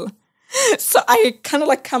it fall. So I kind of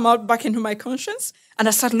like come out back into my conscience, and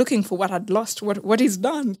I start looking for what I'd lost, what is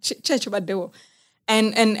done.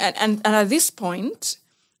 And at this point,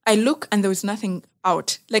 I look and there was nothing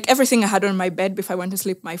out. Like everything I had on my bed before I went to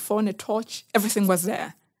sleep, my phone, a torch, everything was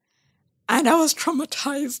there. And I was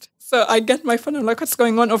traumatized. So I get my phone and like, what's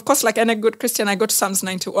going on? Of course, like any good Christian, I go to Psalms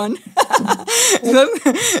 91.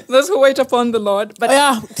 those who wait upon the Lord. But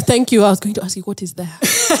thank you. I was going to ask you, what is there?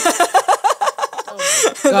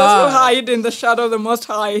 Those who hide in the shadow of the Most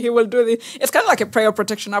High, He will do this. It's kind of like a prayer of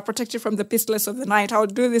protection. I'll protect you from the pestilence of the night. I'll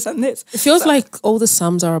do this and this. It feels like all the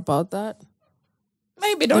Psalms are about that.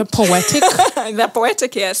 Maybe not. They're poetic. They're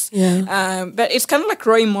poetic, yes. Yeah. But it's kind of like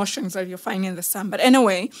raw emotions that you find in the Psalm. But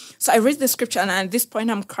anyway, so I read the scripture and at this point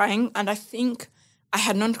I'm crying. And I think I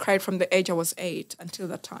had not cried from the age I was 8 until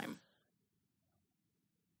that time.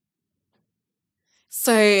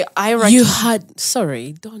 So I read... You had...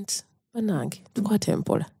 Sorry, don't... Banag,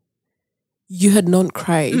 temple. You had not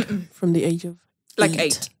cried from the age of like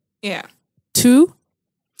 8. Yeah. 2?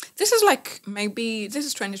 This is like maybe, this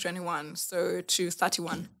is 2021, so to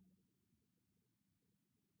 31.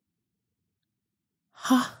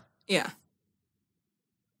 Huh? Yeah.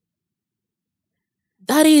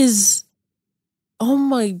 That is, oh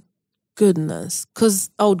my goodness. Because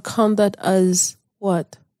I would count that as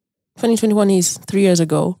what? 2021 is 3 years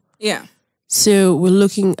ago. Yeah. So we're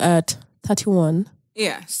looking at 31.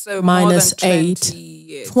 Yeah, so minus more than 8. 20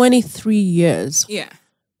 years. 23 years. Yeah.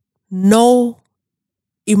 No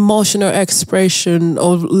emotional expression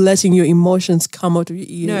or letting your emotions come out of your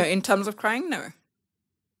ear. No, in terms of crying, no.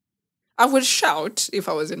 I would shout if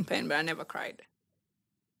I was in pain, but I never cried.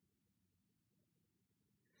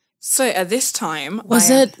 So at this time...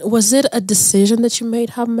 Was it a decision that you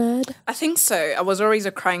made her mad? I think so. I was always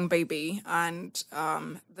a crying baby. And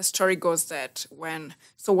the story goes that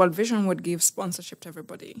so World Vision would give sponsorship to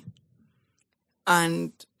everybody.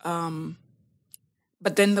 And...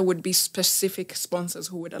 but then there would be specific sponsors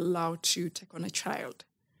who would allow to take on a child.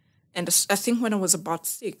 And I think when I was about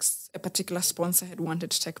 6, a particular sponsor had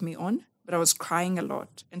wanted to take me on, but I was crying a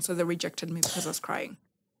lot. And so they rejected me because I was crying.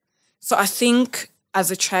 So I think as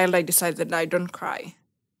a child, I decided that I don't cry.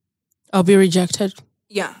 I'll be rejected.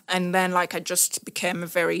 Yeah. And then I just became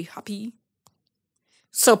very happy.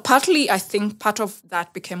 So partly, I think part of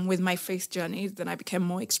that became with my faith journey. Then I became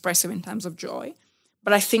more expressive in terms of joy.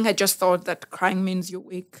 But I think I just thought that crying means you're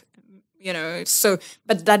weak, So,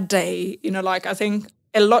 but that day, I think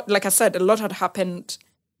a lot, like I said, a lot had happened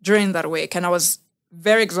during that week. And I was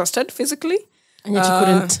very exhausted physically. And yet you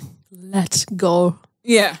couldn't let go.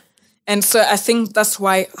 Yeah. And so I think that's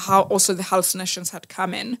how also the hallucinations had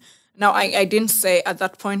come in. Now, I didn't say at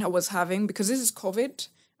that point I was having, because this is COVID,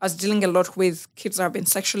 I was dealing a lot with kids that have been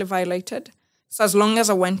sexually violated. So as long as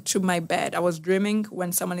I went to my bed, I was dreaming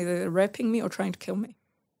when someone either raping me or trying to kill me.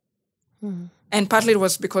 And partly it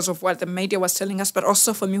was because of what the media was telling us, but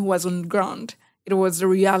also for me who was on the ground, it was the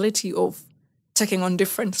reality of taking on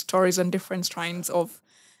different stories and different kinds of...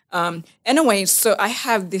 Anyway, so I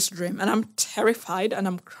have this dream and I'm terrified and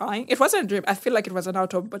I'm crying. It wasn't a dream. I feel like it was an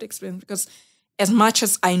out-of-body experience because as much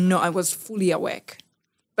as I know I was fully awake,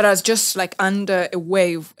 but I was just like under a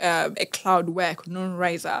wave, a cloud where I could not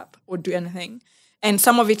rise up or do anything. And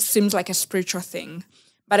some of it seems like a spiritual thing.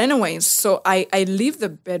 But anyways, so I leave the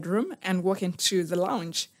bedroom and walk into the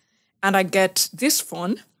lounge and I get this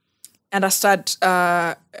phone and I start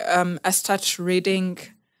reading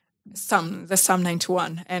the Psalm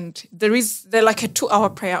 91, and they're like a 2-hour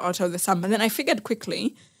prayer out of the Psalm. And then I figured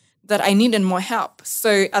quickly that I needed more help.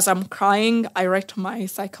 So as I'm crying, I write to my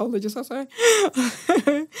psychologist. I say,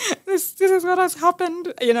 this is what has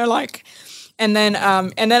happened, like. And then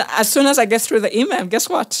as soon as I get through the email, guess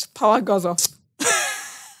what? Power goes off.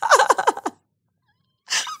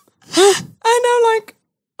 And I'm like,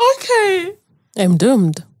 okay, I'm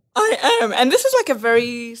doomed. I am. And this is like a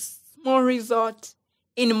very small resort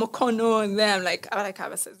in Mukono, and then I'm like, and I think I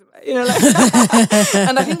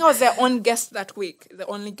was their only guest that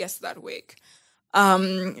week.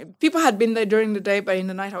 People had been there during the day, but in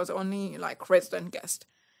the night I was only like resident guest.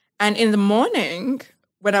 And in the morning,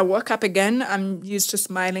 when I woke up again, I'm used to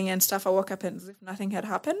smiling and stuff. I woke up as if nothing had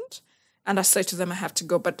happened. And I said to them, I have to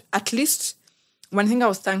go. But at least one thing I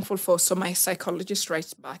was thankful for, so my psychologist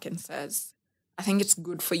writes back and says, I think it's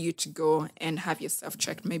good for you to go and have yourself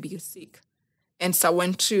checked. Maybe you're sick. And so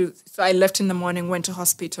I left in the morning, went to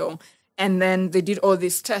hospital, and then they did all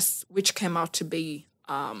these tests, which came out to be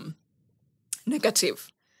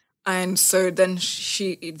negative. And so then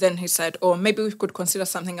he said, oh, maybe we could consider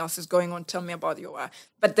something else is going on. Tell me about your.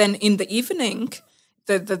 But then in the evening,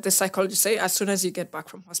 the psychologist said, as soon as you get back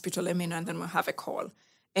from hospital, let me know, and then we'll have a call.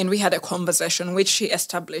 And we had a conversation, which she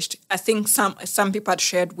established. I think some people had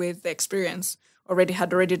shared with the experience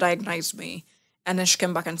had already diagnosed me. And then she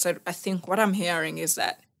came back and said, I think what I'm hearing is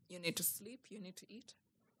that you need to sleep, you need to eat,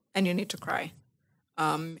 and you need to cry.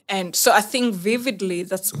 And so I think vividly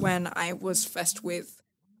that's when I was faced with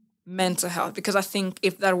mental health, because I think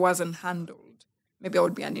if that wasn't handled, maybe I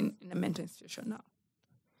would be in a mental institution now.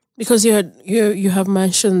 Because you have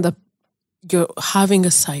mentioned that you're having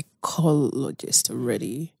a psychologist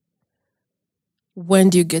already. When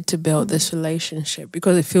do you get to build this relationship?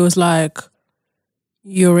 Because it feels like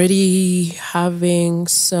you're already having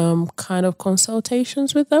some kind of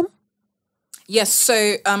consultations with them? Yes.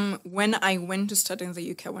 So when I went to study in the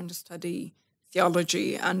UK, I went to study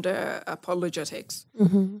theology under apologetics.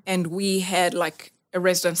 Mm-hmm. And we had like a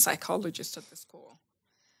resident psychologist at the school.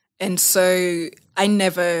 And so I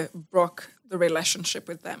never broke the relationship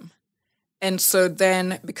with them. And so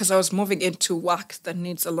then, because I was moving into work that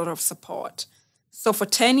needs a lot of support, so for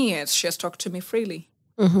 10 years, she has talked to me freely.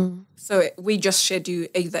 Mm-hmm. So we just schedule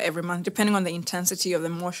either every month, depending on the intensity of the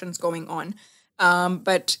emotions going on.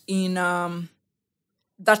 But in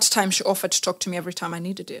that time, she offered to talk to me every time I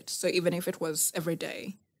needed it. So even if it was every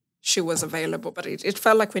day, she was available. But it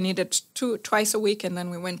felt like we needed twice a week, and then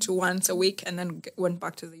we went to once a week, and then went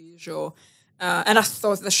back to the usual. And I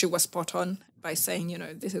thought that she was spot on by saying,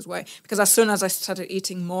 this is why. Because as soon as I started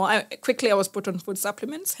eating more, I was put on food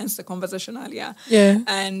supplements, hence the conversation earlier. Yeah.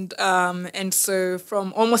 And so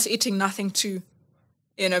from almost eating nothing to,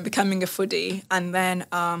 becoming a foodie. And then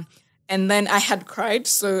I had cried.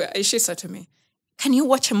 So she said to me, can you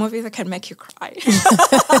watch a movie that can make you cry?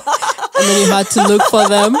 And then you had to look for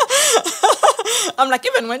them. I'm like,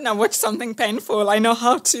 even when I watch something painful, I know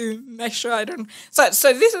how to make sure I don't. So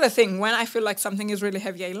this is the thing. When I feel like something is really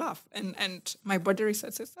heavy, I laugh, and my body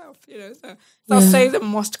resets itself. So I'll say the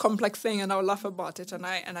most complex thing, and I'll laugh about it, and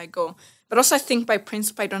I go. But also, I think by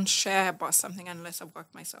principle, I don't share about something unless I've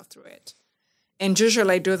worked myself through it. And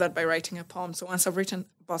usually, I do that by writing a poem. So once I've written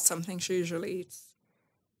about something,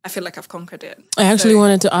 I feel like I've conquered it. I actually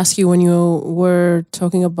wanted to ask you, when you were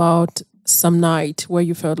talking about some night where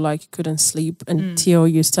you felt like you couldn't sleep until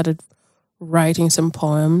you started writing some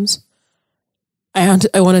poems. I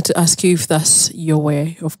wanted to ask you if that's your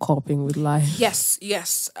way of coping with life.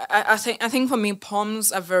 Yes. I think for me,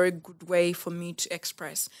 poems are a very good way for me to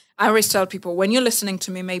express. I always tell people, when you're listening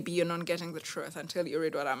to me, maybe you're not getting the truth until you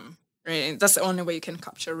read what I'm reading. That's the only way you can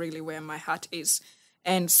capture really where my heart is.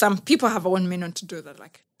 And some people have warned me not to do that,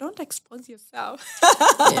 like, don't expose yourself.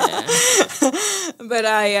 Yeah. But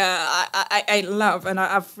I love, and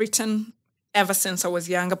I've written ever since I was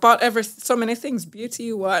young about so many things,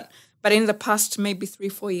 beauty, what. But in the past maybe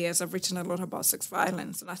 3-4 years, I've written a lot about sex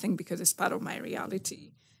violence. And I think because it's part of my reality,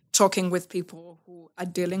 talking with people who are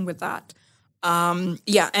dealing with that. And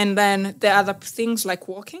then there are other things like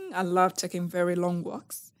walking. I love taking very long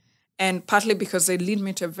walks. And partly because they lead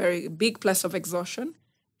me to a very big place of exhaustion.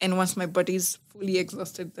 And once my body's fully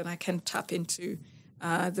exhausted, then I can tap into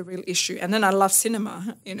the real issue. And then I love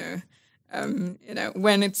cinema,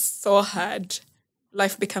 when it's so hard,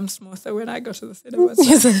 life becomes smoother when I go to the cinema.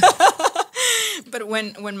 But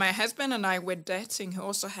when my husband and I were dating, he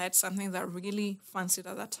also had something that I really fancied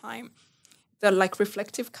at that time. They're like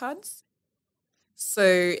reflective cards.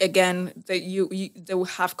 So again, they will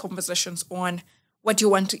have conversations on what do you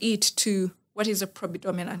want to eat, to what is a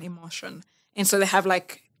predominant emotion. And so they have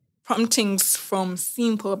like promptings from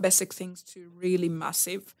simple, basic things to really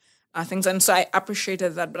massive things. And so I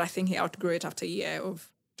appreciated that, but I think he outgrew it after a year of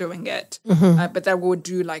doing it. But that we would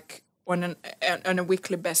do like on a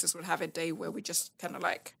weekly basis, we'll have a day where we just kind of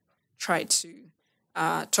like try to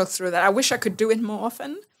talk through that. I wish I could do it more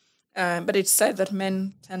often, but it's said that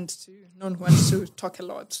men tend to not want to talk a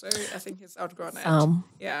lot. So I think he's outgrown it.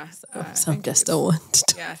 Yeah, some just don't want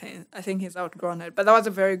to. Yeah, I think he's outgrown it. But that was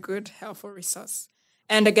a very good, helpful resource.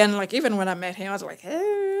 And again, like even when I met him, I was like,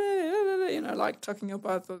 hey, like talking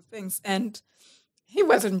about those things. And he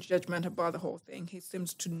wasn't judgmental about the whole thing. He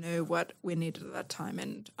seems to know what we needed at that time.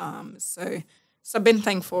 And so I've been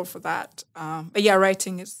thankful for that. But yeah,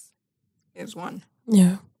 writing is one.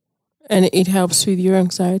 Yeah. And it helps with your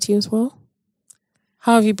anxiety as well?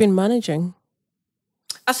 How have you been managing?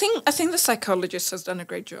 I think the psychologist has done a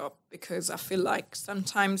great job, because I feel like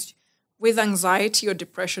sometimes with anxiety or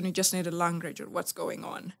depression, you just need a language of what's going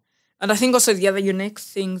on. And I think also the other unique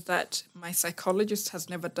thing that my psychologist has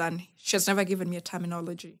never done, she has never given me a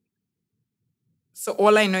terminology. So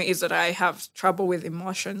all I know is that I have trouble with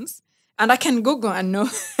emotions. And I can Google and know,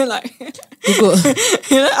 like... Google.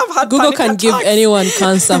 I've had Google can attacks. give anyone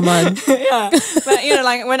cancer, man. Yeah. But,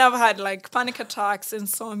 like when I've had like panic attacks,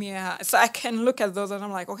 insomnia, so I can look at those and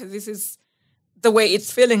I'm like, okay, this is the way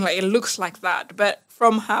it's feeling like. It looks like that. But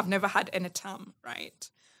from her, I've never had any term, right?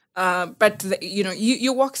 But,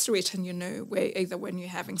 you walk through it and you know either when you're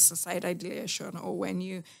having suicide ideation or when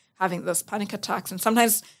you're having those panic attacks. And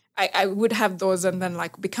sometimes I would have those and then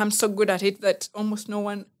like become so good at it that almost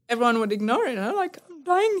everyone would ignore it. I'm like, I'm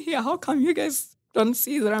dying here. How come you guys don't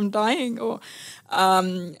see that I'm dying? Or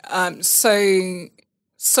so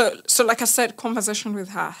like I said, conversation with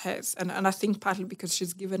her has, and I think partly because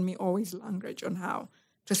she's given me always language on how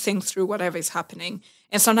to think through whatever is happening.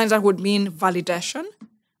 And sometimes that would mean validation,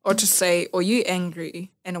 or to say, oh, you're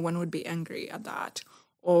angry, and one would be angry at that.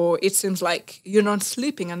 Or it seems like you're not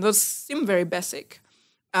sleeping, and those seem very basic.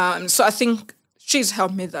 So I think she's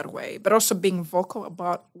helped me that way, but also being vocal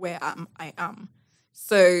about where I am.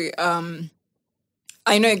 So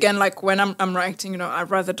I know, again, like when I'm writing, I'd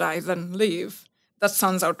rather die than live. That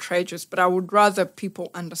sounds outrageous, but I would rather people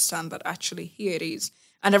understand that actually here it is.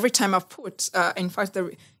 And every time I've put, in fact,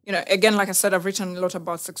 again, like I said, I've written a lot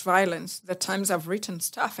about sex violence. The times I've written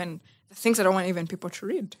stuff and the things I don't want even people to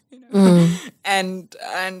read, and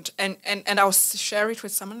I'll share it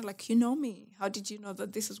with someone like, me. How did you know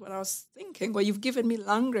that this is what I was thinking? Well, you've given me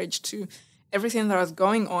language to everything that was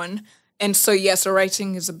going on. And so, yes,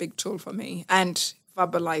 writing is a big tool for me, and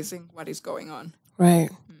verbalizing what is going on.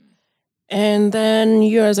 Right. And then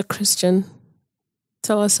you as a Christian,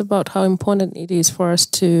 tell us about how important it is for us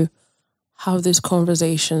to have these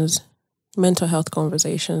conversations, mental health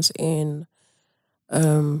conversations in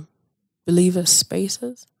believer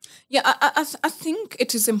spaces. Yeah, I think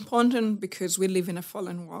it is important because we live in a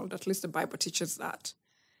fallen world. At least the Bible teaches that.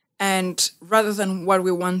 And rather than what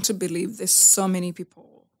we want to believe, there's so many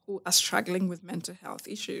people who are struggling with mental health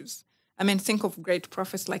issues. I mean, think of great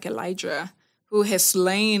prophets like Elijah, who has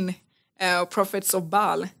slain prophets of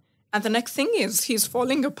Baal. And the next thing is he's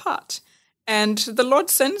falling apart. And the Lord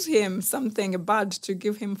sends him something, a bird, to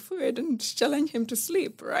give him food and challenge him to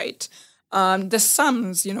sleep, right? The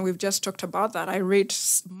Psalms, we've just talked about that. I read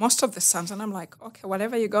most of the Psalms and I'm like, okay,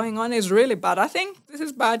 whatever you're going on is really bad. I think this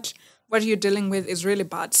is bad. What you're dealing with is really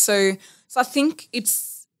bad. So I think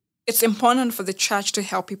it's important for the church to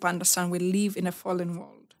help people understand we live in a fallen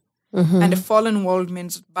world. Mm-hmm. And a fallen world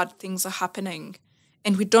means bad things are happening.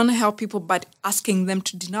 And we don't help people by asking them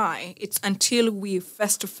to deny. It's until we're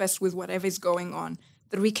face to face with whatever is going on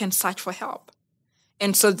that we can search for help.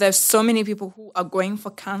 And so there's so many people who are going for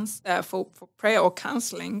prayer or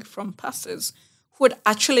counseling from pastors who would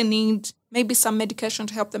actually need maybe some medication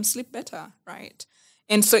to help them sleep better, right?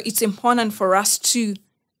 And so it's important for us to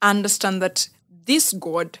understand that this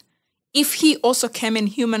God, if he also came in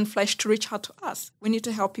human flesh to reach out to us, we need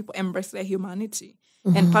to help people embrace their humanity.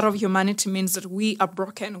 Mm-hmm. And part of humanity means that we are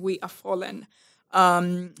broken, we are fallen.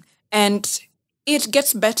 And it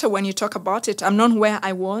gets better when you talk about it. I'm not where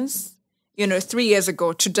I was, 3 years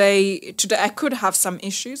ago. Today I could have some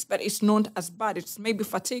issues, but it's not as bad. It's maybe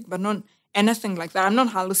fatigue, but not anything like that. I'm not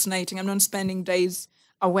hallucinating. I'm not spending days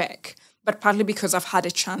awake, but partly because I've had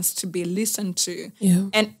a chance to be listened to. Yeah.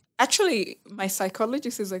 And actually, my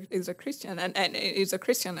psychologist is a Christian, and is a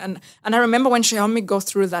Christian. And I remember when she helped me go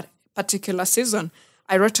through that particular season,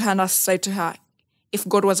 I wrote to her and I said to her, if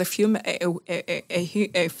God was a female,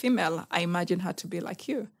 I imagine her to be like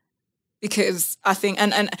you. Because I think,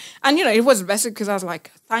 and it was basic because I was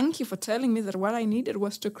like, thank you for telling me that what I needed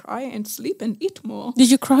was to cry and sleep and eat more.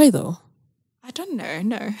 Did you cry though? I don't know,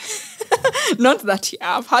 no. Not that year.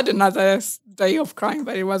 I've had another day of crying,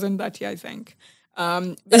 but it wasn't that year, I think.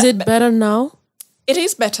 Is it better now? It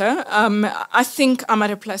is better. I think I'm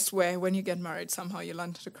at a place where when you get married, somehow you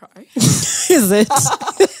learn to cry. Is it?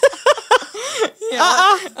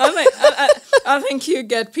 I think you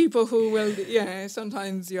get people who will,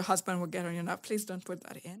 sometimes your husband will get on your nerve. Please don't put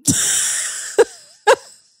that in.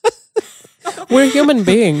 We're human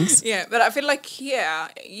beings. Yeah, but I feel like,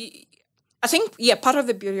 part of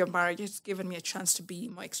the beauty of marriage has given me a chance to be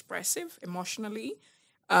more expressive emotionally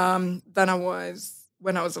than I was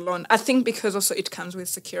when I was alone. I think because also it comes with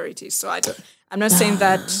security. So I'm not saying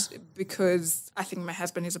that because I think my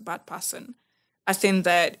husband is a bad person. I think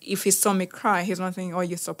that if he saw me cry, he's not thinking, oh,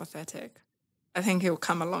 you're so pathetic. I think he'll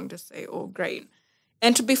come along to say, oh, great.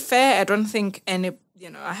 And to be fair, I don't think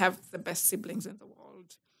I have the best siblings in the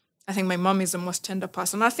world. I think my mom is the most tender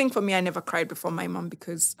person. I think for me, I never cried before my mom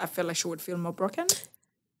because I felt like she would feel more broken.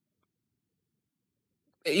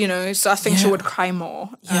 So I think she would cry more.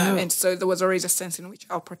 Yeah. And so there was always a sense in which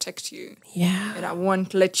I'll protect you. Yeah. And I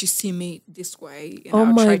won't let you see me this way. Oh, I'll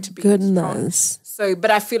my try to be goodness. strong. So, but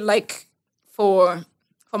I feel like for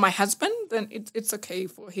my husband, then it's okay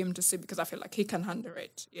for him to see because I feel like he can handle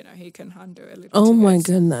it. He can handle a little. Oh my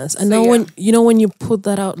goodness! And now when you put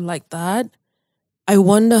that out like that, I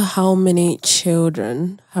wonder how many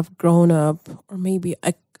children have grown up, or maybe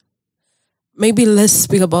let's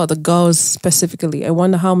speak about the girls specifically. I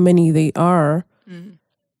wonder how many they are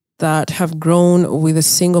that have grown with a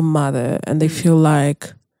single mother, and they feel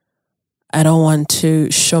like, I don't want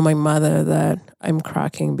to show my mother that I'm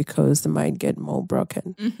cracking because they might get more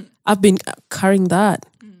broken. Mm-hmm. I've been carrying that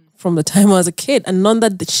from the time I was a kid. And not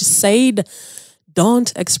that she said,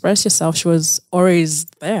 don't express yourself. She was always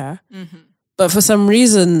there. Mm-hmm. But for some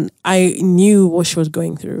reason, I knew what she was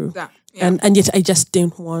going through. Yeah. And yet I just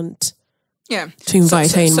didn't want to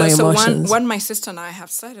invite her in my emotions. So when my sister and I have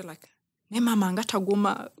said it, like,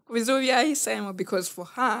 because for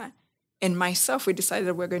her, and myself, we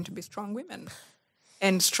decided we're going to be strong women.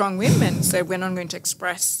 And strong women said we're not going to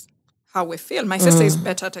express how we feel. My sister is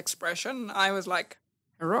better at expression. I was like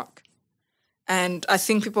a rock. And I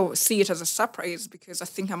think people see it as a surprise because I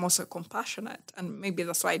think I'm also compassionate. And maybe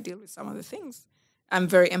that's why I deal with some of the things. I'm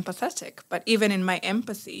very empathetic. But even in my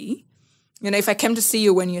empathy, if I came to see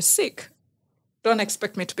you when you're sick, don't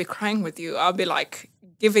expect me to be crying with you. I'll be like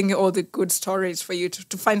giving you all the good stories for you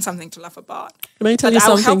to find something to laugh about. Can I tell you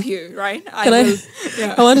something? I'll help you, right? I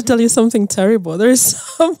want to tell you something terrible. There is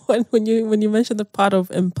someone, when you mention the part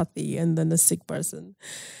of empathy and then a sick person,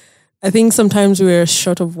 I think sometimes we're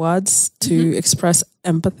short of words to express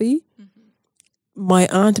empathy. Mm-hmm. My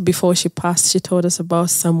aunt, before she passed, she told us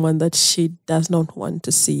about someone that she does not want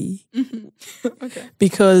to see. Mm-hmm. Okay.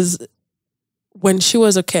 Because when she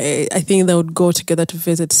was okay, I think they would go together to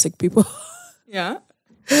visit sick people. Yeah.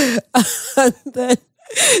 And then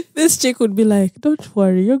this chick would be like, don't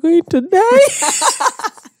worry, you're going to die.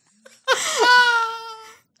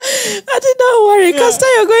 I did not worry, Costa,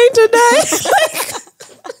 you're going to die.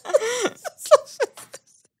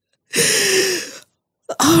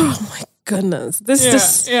 Oh my goodness.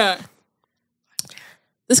 This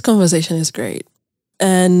conversation is great.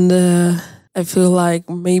 And I feel like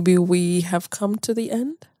maybe we have come to the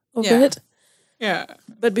end of it. Yeah.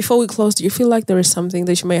 But before we close, do you feel like there is something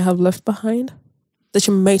that you may have left behind? That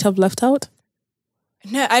you might have left out?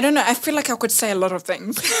 No, I don't know. I feel like I could say a lot of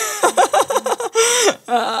things.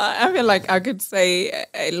 I feel like I could say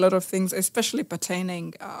a lot of things, especially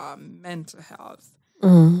pertaining mental health.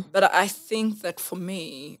 Mm. But I think that for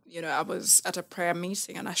me, I was at a prayer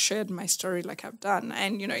meeting and I shared my story like I've done.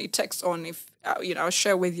 And, it takes on if, I'll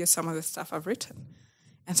share with you some of the stuff I've written.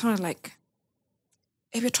 And so I was like,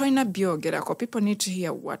 if you're trying to build people need to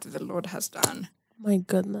hear what the Lord has done. My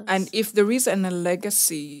goodness. And if the reason a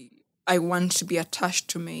legacy I want to be attached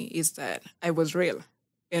to me is that I was real.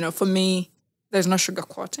 For me, there's no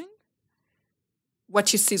sugarcoating.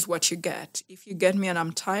 What you see is what you get. If you get me and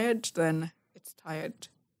I'm tired, then it's tired.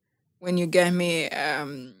 When you get me,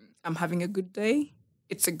 I'm having a good day,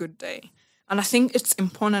 it's a good day. And I think it's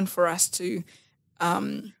important for us to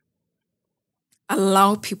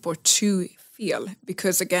allow people to feel,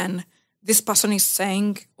 because again, this person is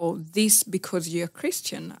saying, this because you're a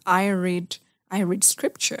Christian. I read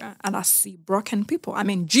scripture and I see broken people. I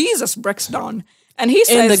mean, Jesus breaks down and he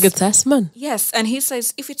says... In the Good Testament. Yes, and he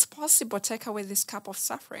says, if it's possible, take away this cup of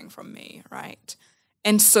suffering from me, right?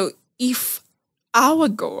 And so if our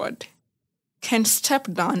God can step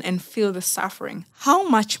down and feel the suffering, how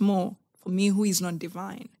much more For me, who is not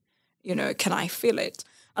divine, can I feel it?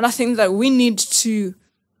 And I think that we need to,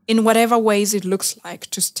 in whatever ways it looks like,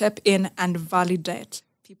 to step in and validate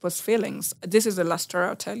people's feelings. This is the last story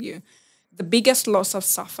I'll tell you. The biggest loss I've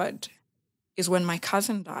suffered is when my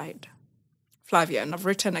cousin died, Flavia, and I've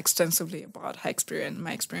written extensively about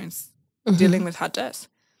my experience dealing with her death.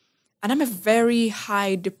 And I'm a very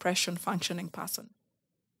high depression functioning person.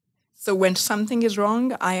 So when something is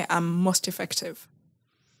wrong, I am most effective.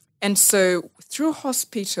 And so through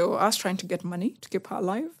hospital, I was trying to get money to keep her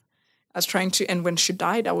alive. And when she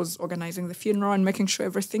died, I was organizing the funeral and making sure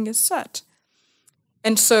everything is set.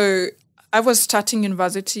 And so I was starting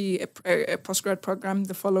university, a postgrad program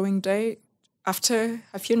the following day after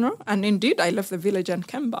her funeral. And indeed, I left the village and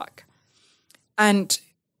came back. And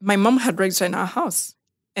my mom had raised her in our house.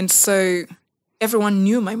 And so everyone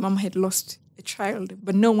knew my mom had lost a child,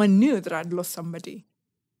 but no one knew that I'd lost somebody.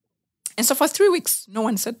 And so for 3 weeks, no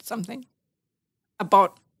one said something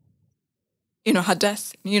about, her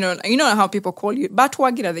death. You know how people call you.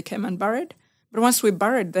 Batwagira, they came and buried. But once we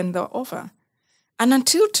buried, then they're over. And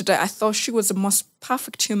until today, I thought she was the most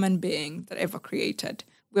perfect human being that ever created.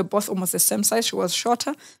 We were both almost the same size. She was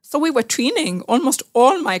shorter. So we were twinning. Almost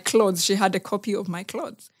all my clothes, she had a copy of my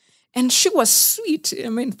clothes. And she was sweet. I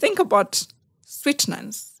mean, think about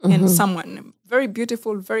sweetness in someone. Very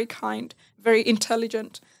beautiful, very kind, very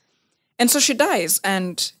intelligent. And so she dies.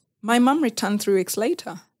 And my mom returned 3 weeks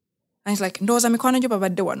later. And he's like, and I was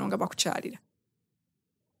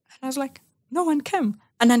like, no one came.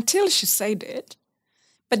 And until she said it,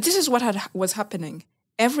 but this is what was happening.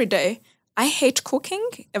 Every day, I hate cooking.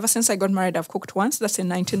 Ever since I got married, I've cooked once. That's in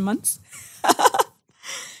 19 months.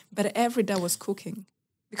 But every day I was cooking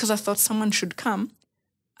because I thought someone should come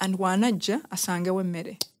and wanaja asangewe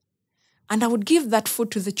mere. And I would give that food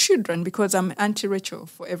to the children because I'm Auntie Racheal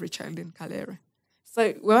for every child in Kalerwe.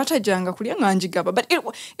 So wewatajanga kulianga anjigaba. But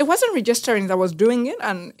it wasn't registering that I was doing it,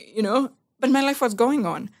 and but my life was going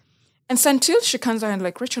on. And so until she comes out and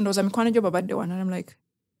like, Racheal knows mikwano jo babade one, and I'm like,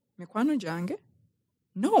 mikwano jange?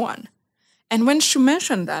 No one. And when she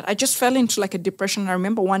mentioned that, I just fell into like a depression. I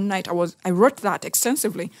remember one night I wrote that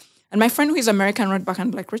extensively. And my friend who is American wrote back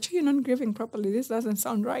and like, Racheal, you're not grieving properly. This doesn't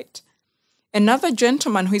sound right. Another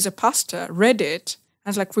gentleman who is a pastor read it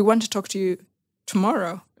and was like, we want to talk to you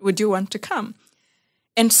tomorrow. Would you want to come?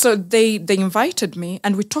 And so they invited me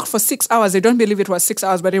and we talked for 6 hours. They don't believe it was 6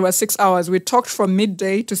 hours, but it was 6 hours. We talked from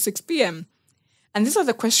midday to 6 p.m. And these are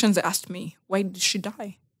the questions they asked me. Why did she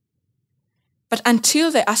die? But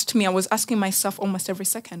until they asked me, I was asking myself almost every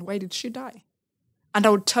second, why did she die? And I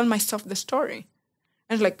would tell myself the story.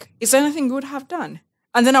 And like, is there anything good have done?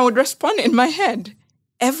 And then I would respond in my head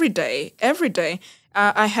every day.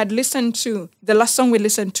 I had listened to, the last song we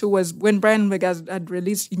listened to was when Brian Vegas had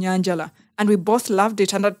released Inyanjala. And we both loved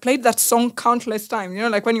it. And I'd played that song countless times,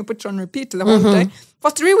 like when you put it on repeat the whole day, for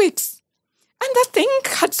 3 weeks. And that thing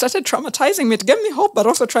had started traumatizing me. It gave me hope, but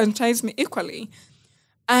also traumatized me equally.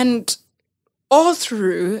 And all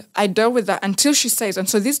through, I dealt with that until she says, and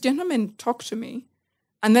so these gentlemen talked to me.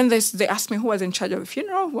 And then they asked me who was in charge of the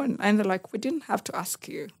funeral. And they're like, we didn't have to ask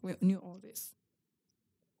you. We knew all this.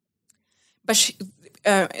 But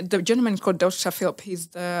the gentleman called Dr. Philip, he's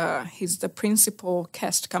the principal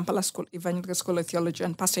cast, Kampala School, Evangelical School of Theology,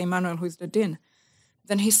 and Pastor Emmanuel, who is the dean.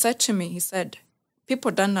 Then he said to me,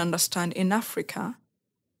 people don't understand in Africa,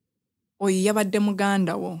 in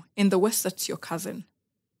the West, that's your cousin.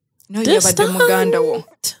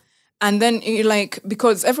 And then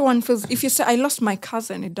because everyone feels, if you say, I lost my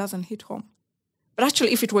cousin, it doesn't hit home. But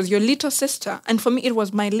actually, if it was your little sister, and for me, it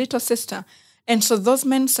was my little sister. And so those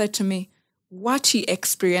men said to me, what he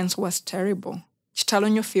experienced was terrible.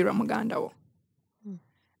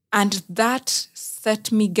 And that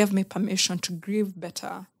gave me permission to grieve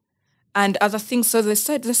better. And other things, so they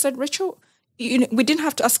said, Racheal, we didn't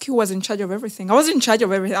have to ask who was in charge of everything. I was in charge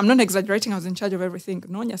of everything. I'm not exaggerating. I was in charge of everything.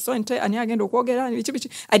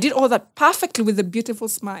 I did all that perfectly with a beautiful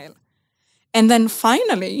smile. And then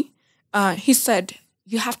finally, he said,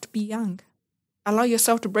 you have to be young. Allow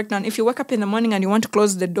yourself to break down. If you wake up in the morning and you want to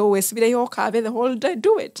close the doorway, the whole day,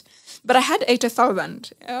 do it. But I had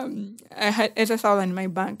 80,000. I had 80,000 in my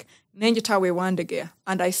bank. And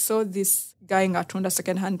I saw this guy in Atunda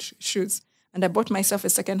second-hand shoes. And I bought myself a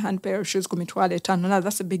second-hand pair of shoes. Now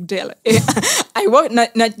that's a big deal. I walked,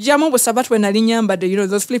 Jamo was Sabat when I but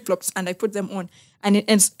those flip-flops, and I put them on. And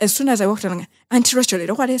as soon as I walked along, Auntie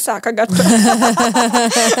Racheal, what is that? I got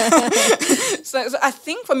so I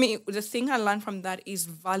think for me, the thing I learned from that is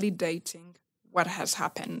validating what has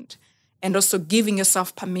happened. and also giving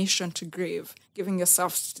yourself permission to grieve, giving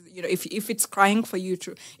yourself, if it's crying for you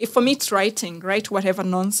to, if for me it's write whatever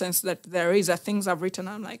nonsense that there is, things I've written,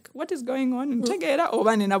 I'm like, what is going on?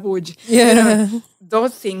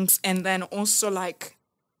 Those things, and then also like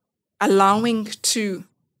allowing to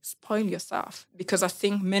spoil yourself, because I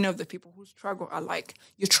think many of the people who struggle are like,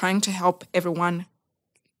 you're trying to help everyone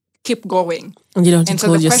keep going. And you don't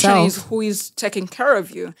include yourself. And so the question is, who is taking care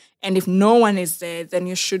of you? And if no one is there, then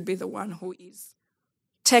you should be the one who is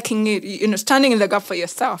taking it, standing in the gap for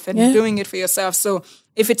yourself and doing it for yourself. So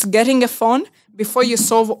if it's getting a phone, before you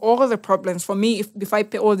solve all the problems, for me, if I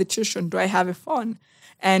pay all the tuition, do I have a phone?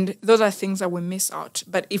 And those are things that we miss out.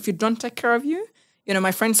 But if you don't take care of you,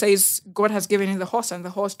 my friend says God has given you the horse, and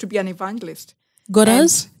the horse to be an evangelist. God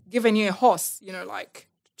has given you a horse, like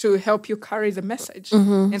to help you carry the message.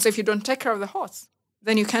 And so if you don't take care of the horse,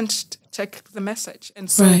 then you can't take the message. And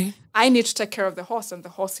so I need to take care of the horse, and the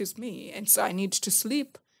horse is me. And so I need to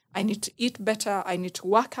sleep. I need to eat better. I need to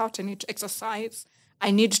work out. I need to exercise.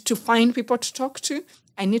 I need to find people to talk to.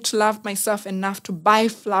 I need to love myself enough to buy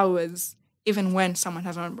flowers, even when someone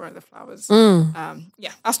has not brought the flowers.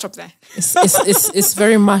 I'll stop there. It's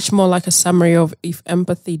very much more like a summary of, if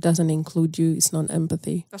empathy doesn't include you, it's not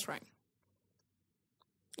empathy. That's right.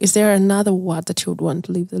 Is there another word that you would want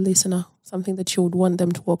to leave the listener? Something that you would want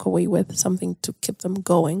them to walk away with? Something to keep them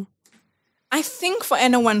going? I think for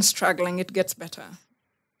anyone struggling, it gets better.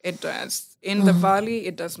 It does. In the valley,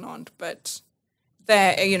 it does not. But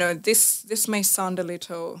there, this may sound a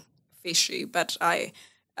little fishy, but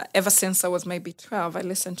ever since I was maybe 12, I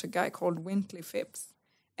listened to a guy called Wintley Phipps.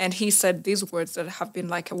 And he said these words that have been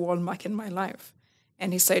like a wallmark in my life.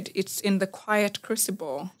 And he said, it's in the quiet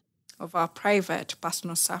crucible of our private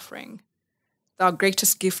personal suffering that our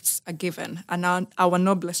greatest gifts are given, and our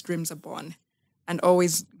noblest dreams are born, and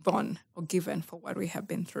always born or given for what we have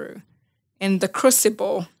been through. In the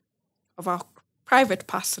crucible of our private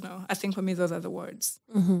personal, I think for me those are the words.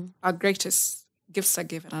 Our greatest gifts are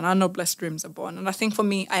given, and our noblest dreams are born. And I think for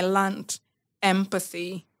me, I learned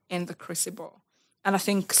empathy in the crucible. And I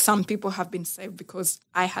think some people have been saved because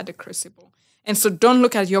I had a crucible. And so don't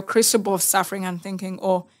look at your crucible of suffering and thinking,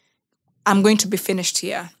 I'm going to be finished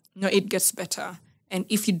here. No, it gets better. And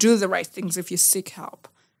if you do the right things, if you seek help,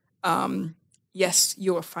 yes,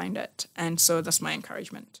 you will find it. And so that's my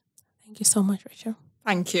encouragement. Thank you so much, Racheal.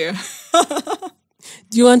 Thank you.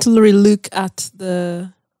 Do you want to relook at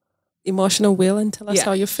the emotional wheel and tell us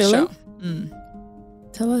how you're feeling? Sure.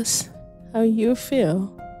 Tell us how you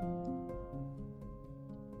feel.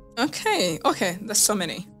 Okay. There's so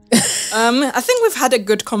many. I think we've had a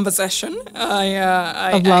good conversation.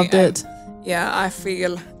 I've loved it. I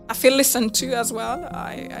feel listened to as well.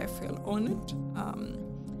 I feel honored.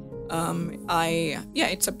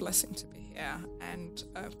 It's a blessing to be here. And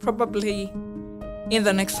probably in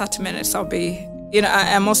the next 30 minutes, I'll be,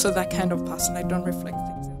 I'm also that kind of person. I don't reflect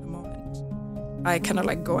things in the moment. I kind of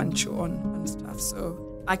like go and chew on stuff. So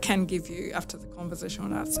I can give you after the conversation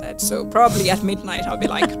what I've said. So probably at midnight, I'll be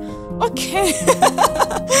like, okay.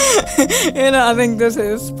 I think this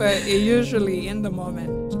is, but usually in the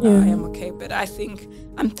moment, I am okay. But I think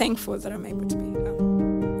I'm thankful that I'm able to be here.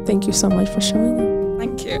 Thank you so much for showing up.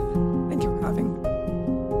 Thank you. Thank you for having me.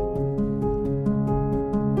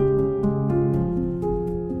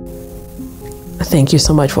 Thank you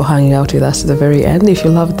so much for hanging out with us to the very end. If you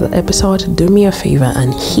loved the episode, do me a favor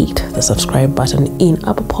and hit the subscribe button in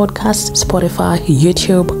Apple Podcasts, Spotify,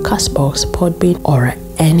 YouTube, Castbox, Podbean, or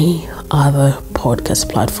any other podcast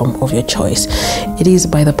platform of your choice. It is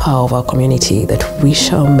by the power of our community that we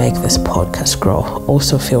shall make this podcast grow.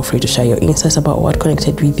 Also, feel free to share your insights about what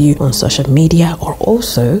connected with you on social media, or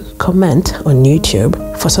also comment on YouTube.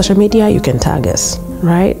 For social media, you can tag us,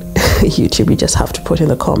 right? YouTube, you just have to put in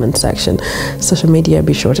the comment section. Social media,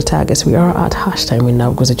 be sure to tag us. We are at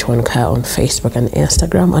 #WeNowGozichwanka on Facebook and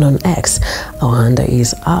Instagram, and on X, our handle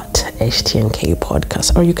is at HTNK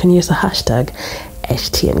Podcast, or you can use the hashtag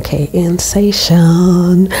HTNK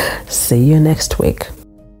Insation. See you next week.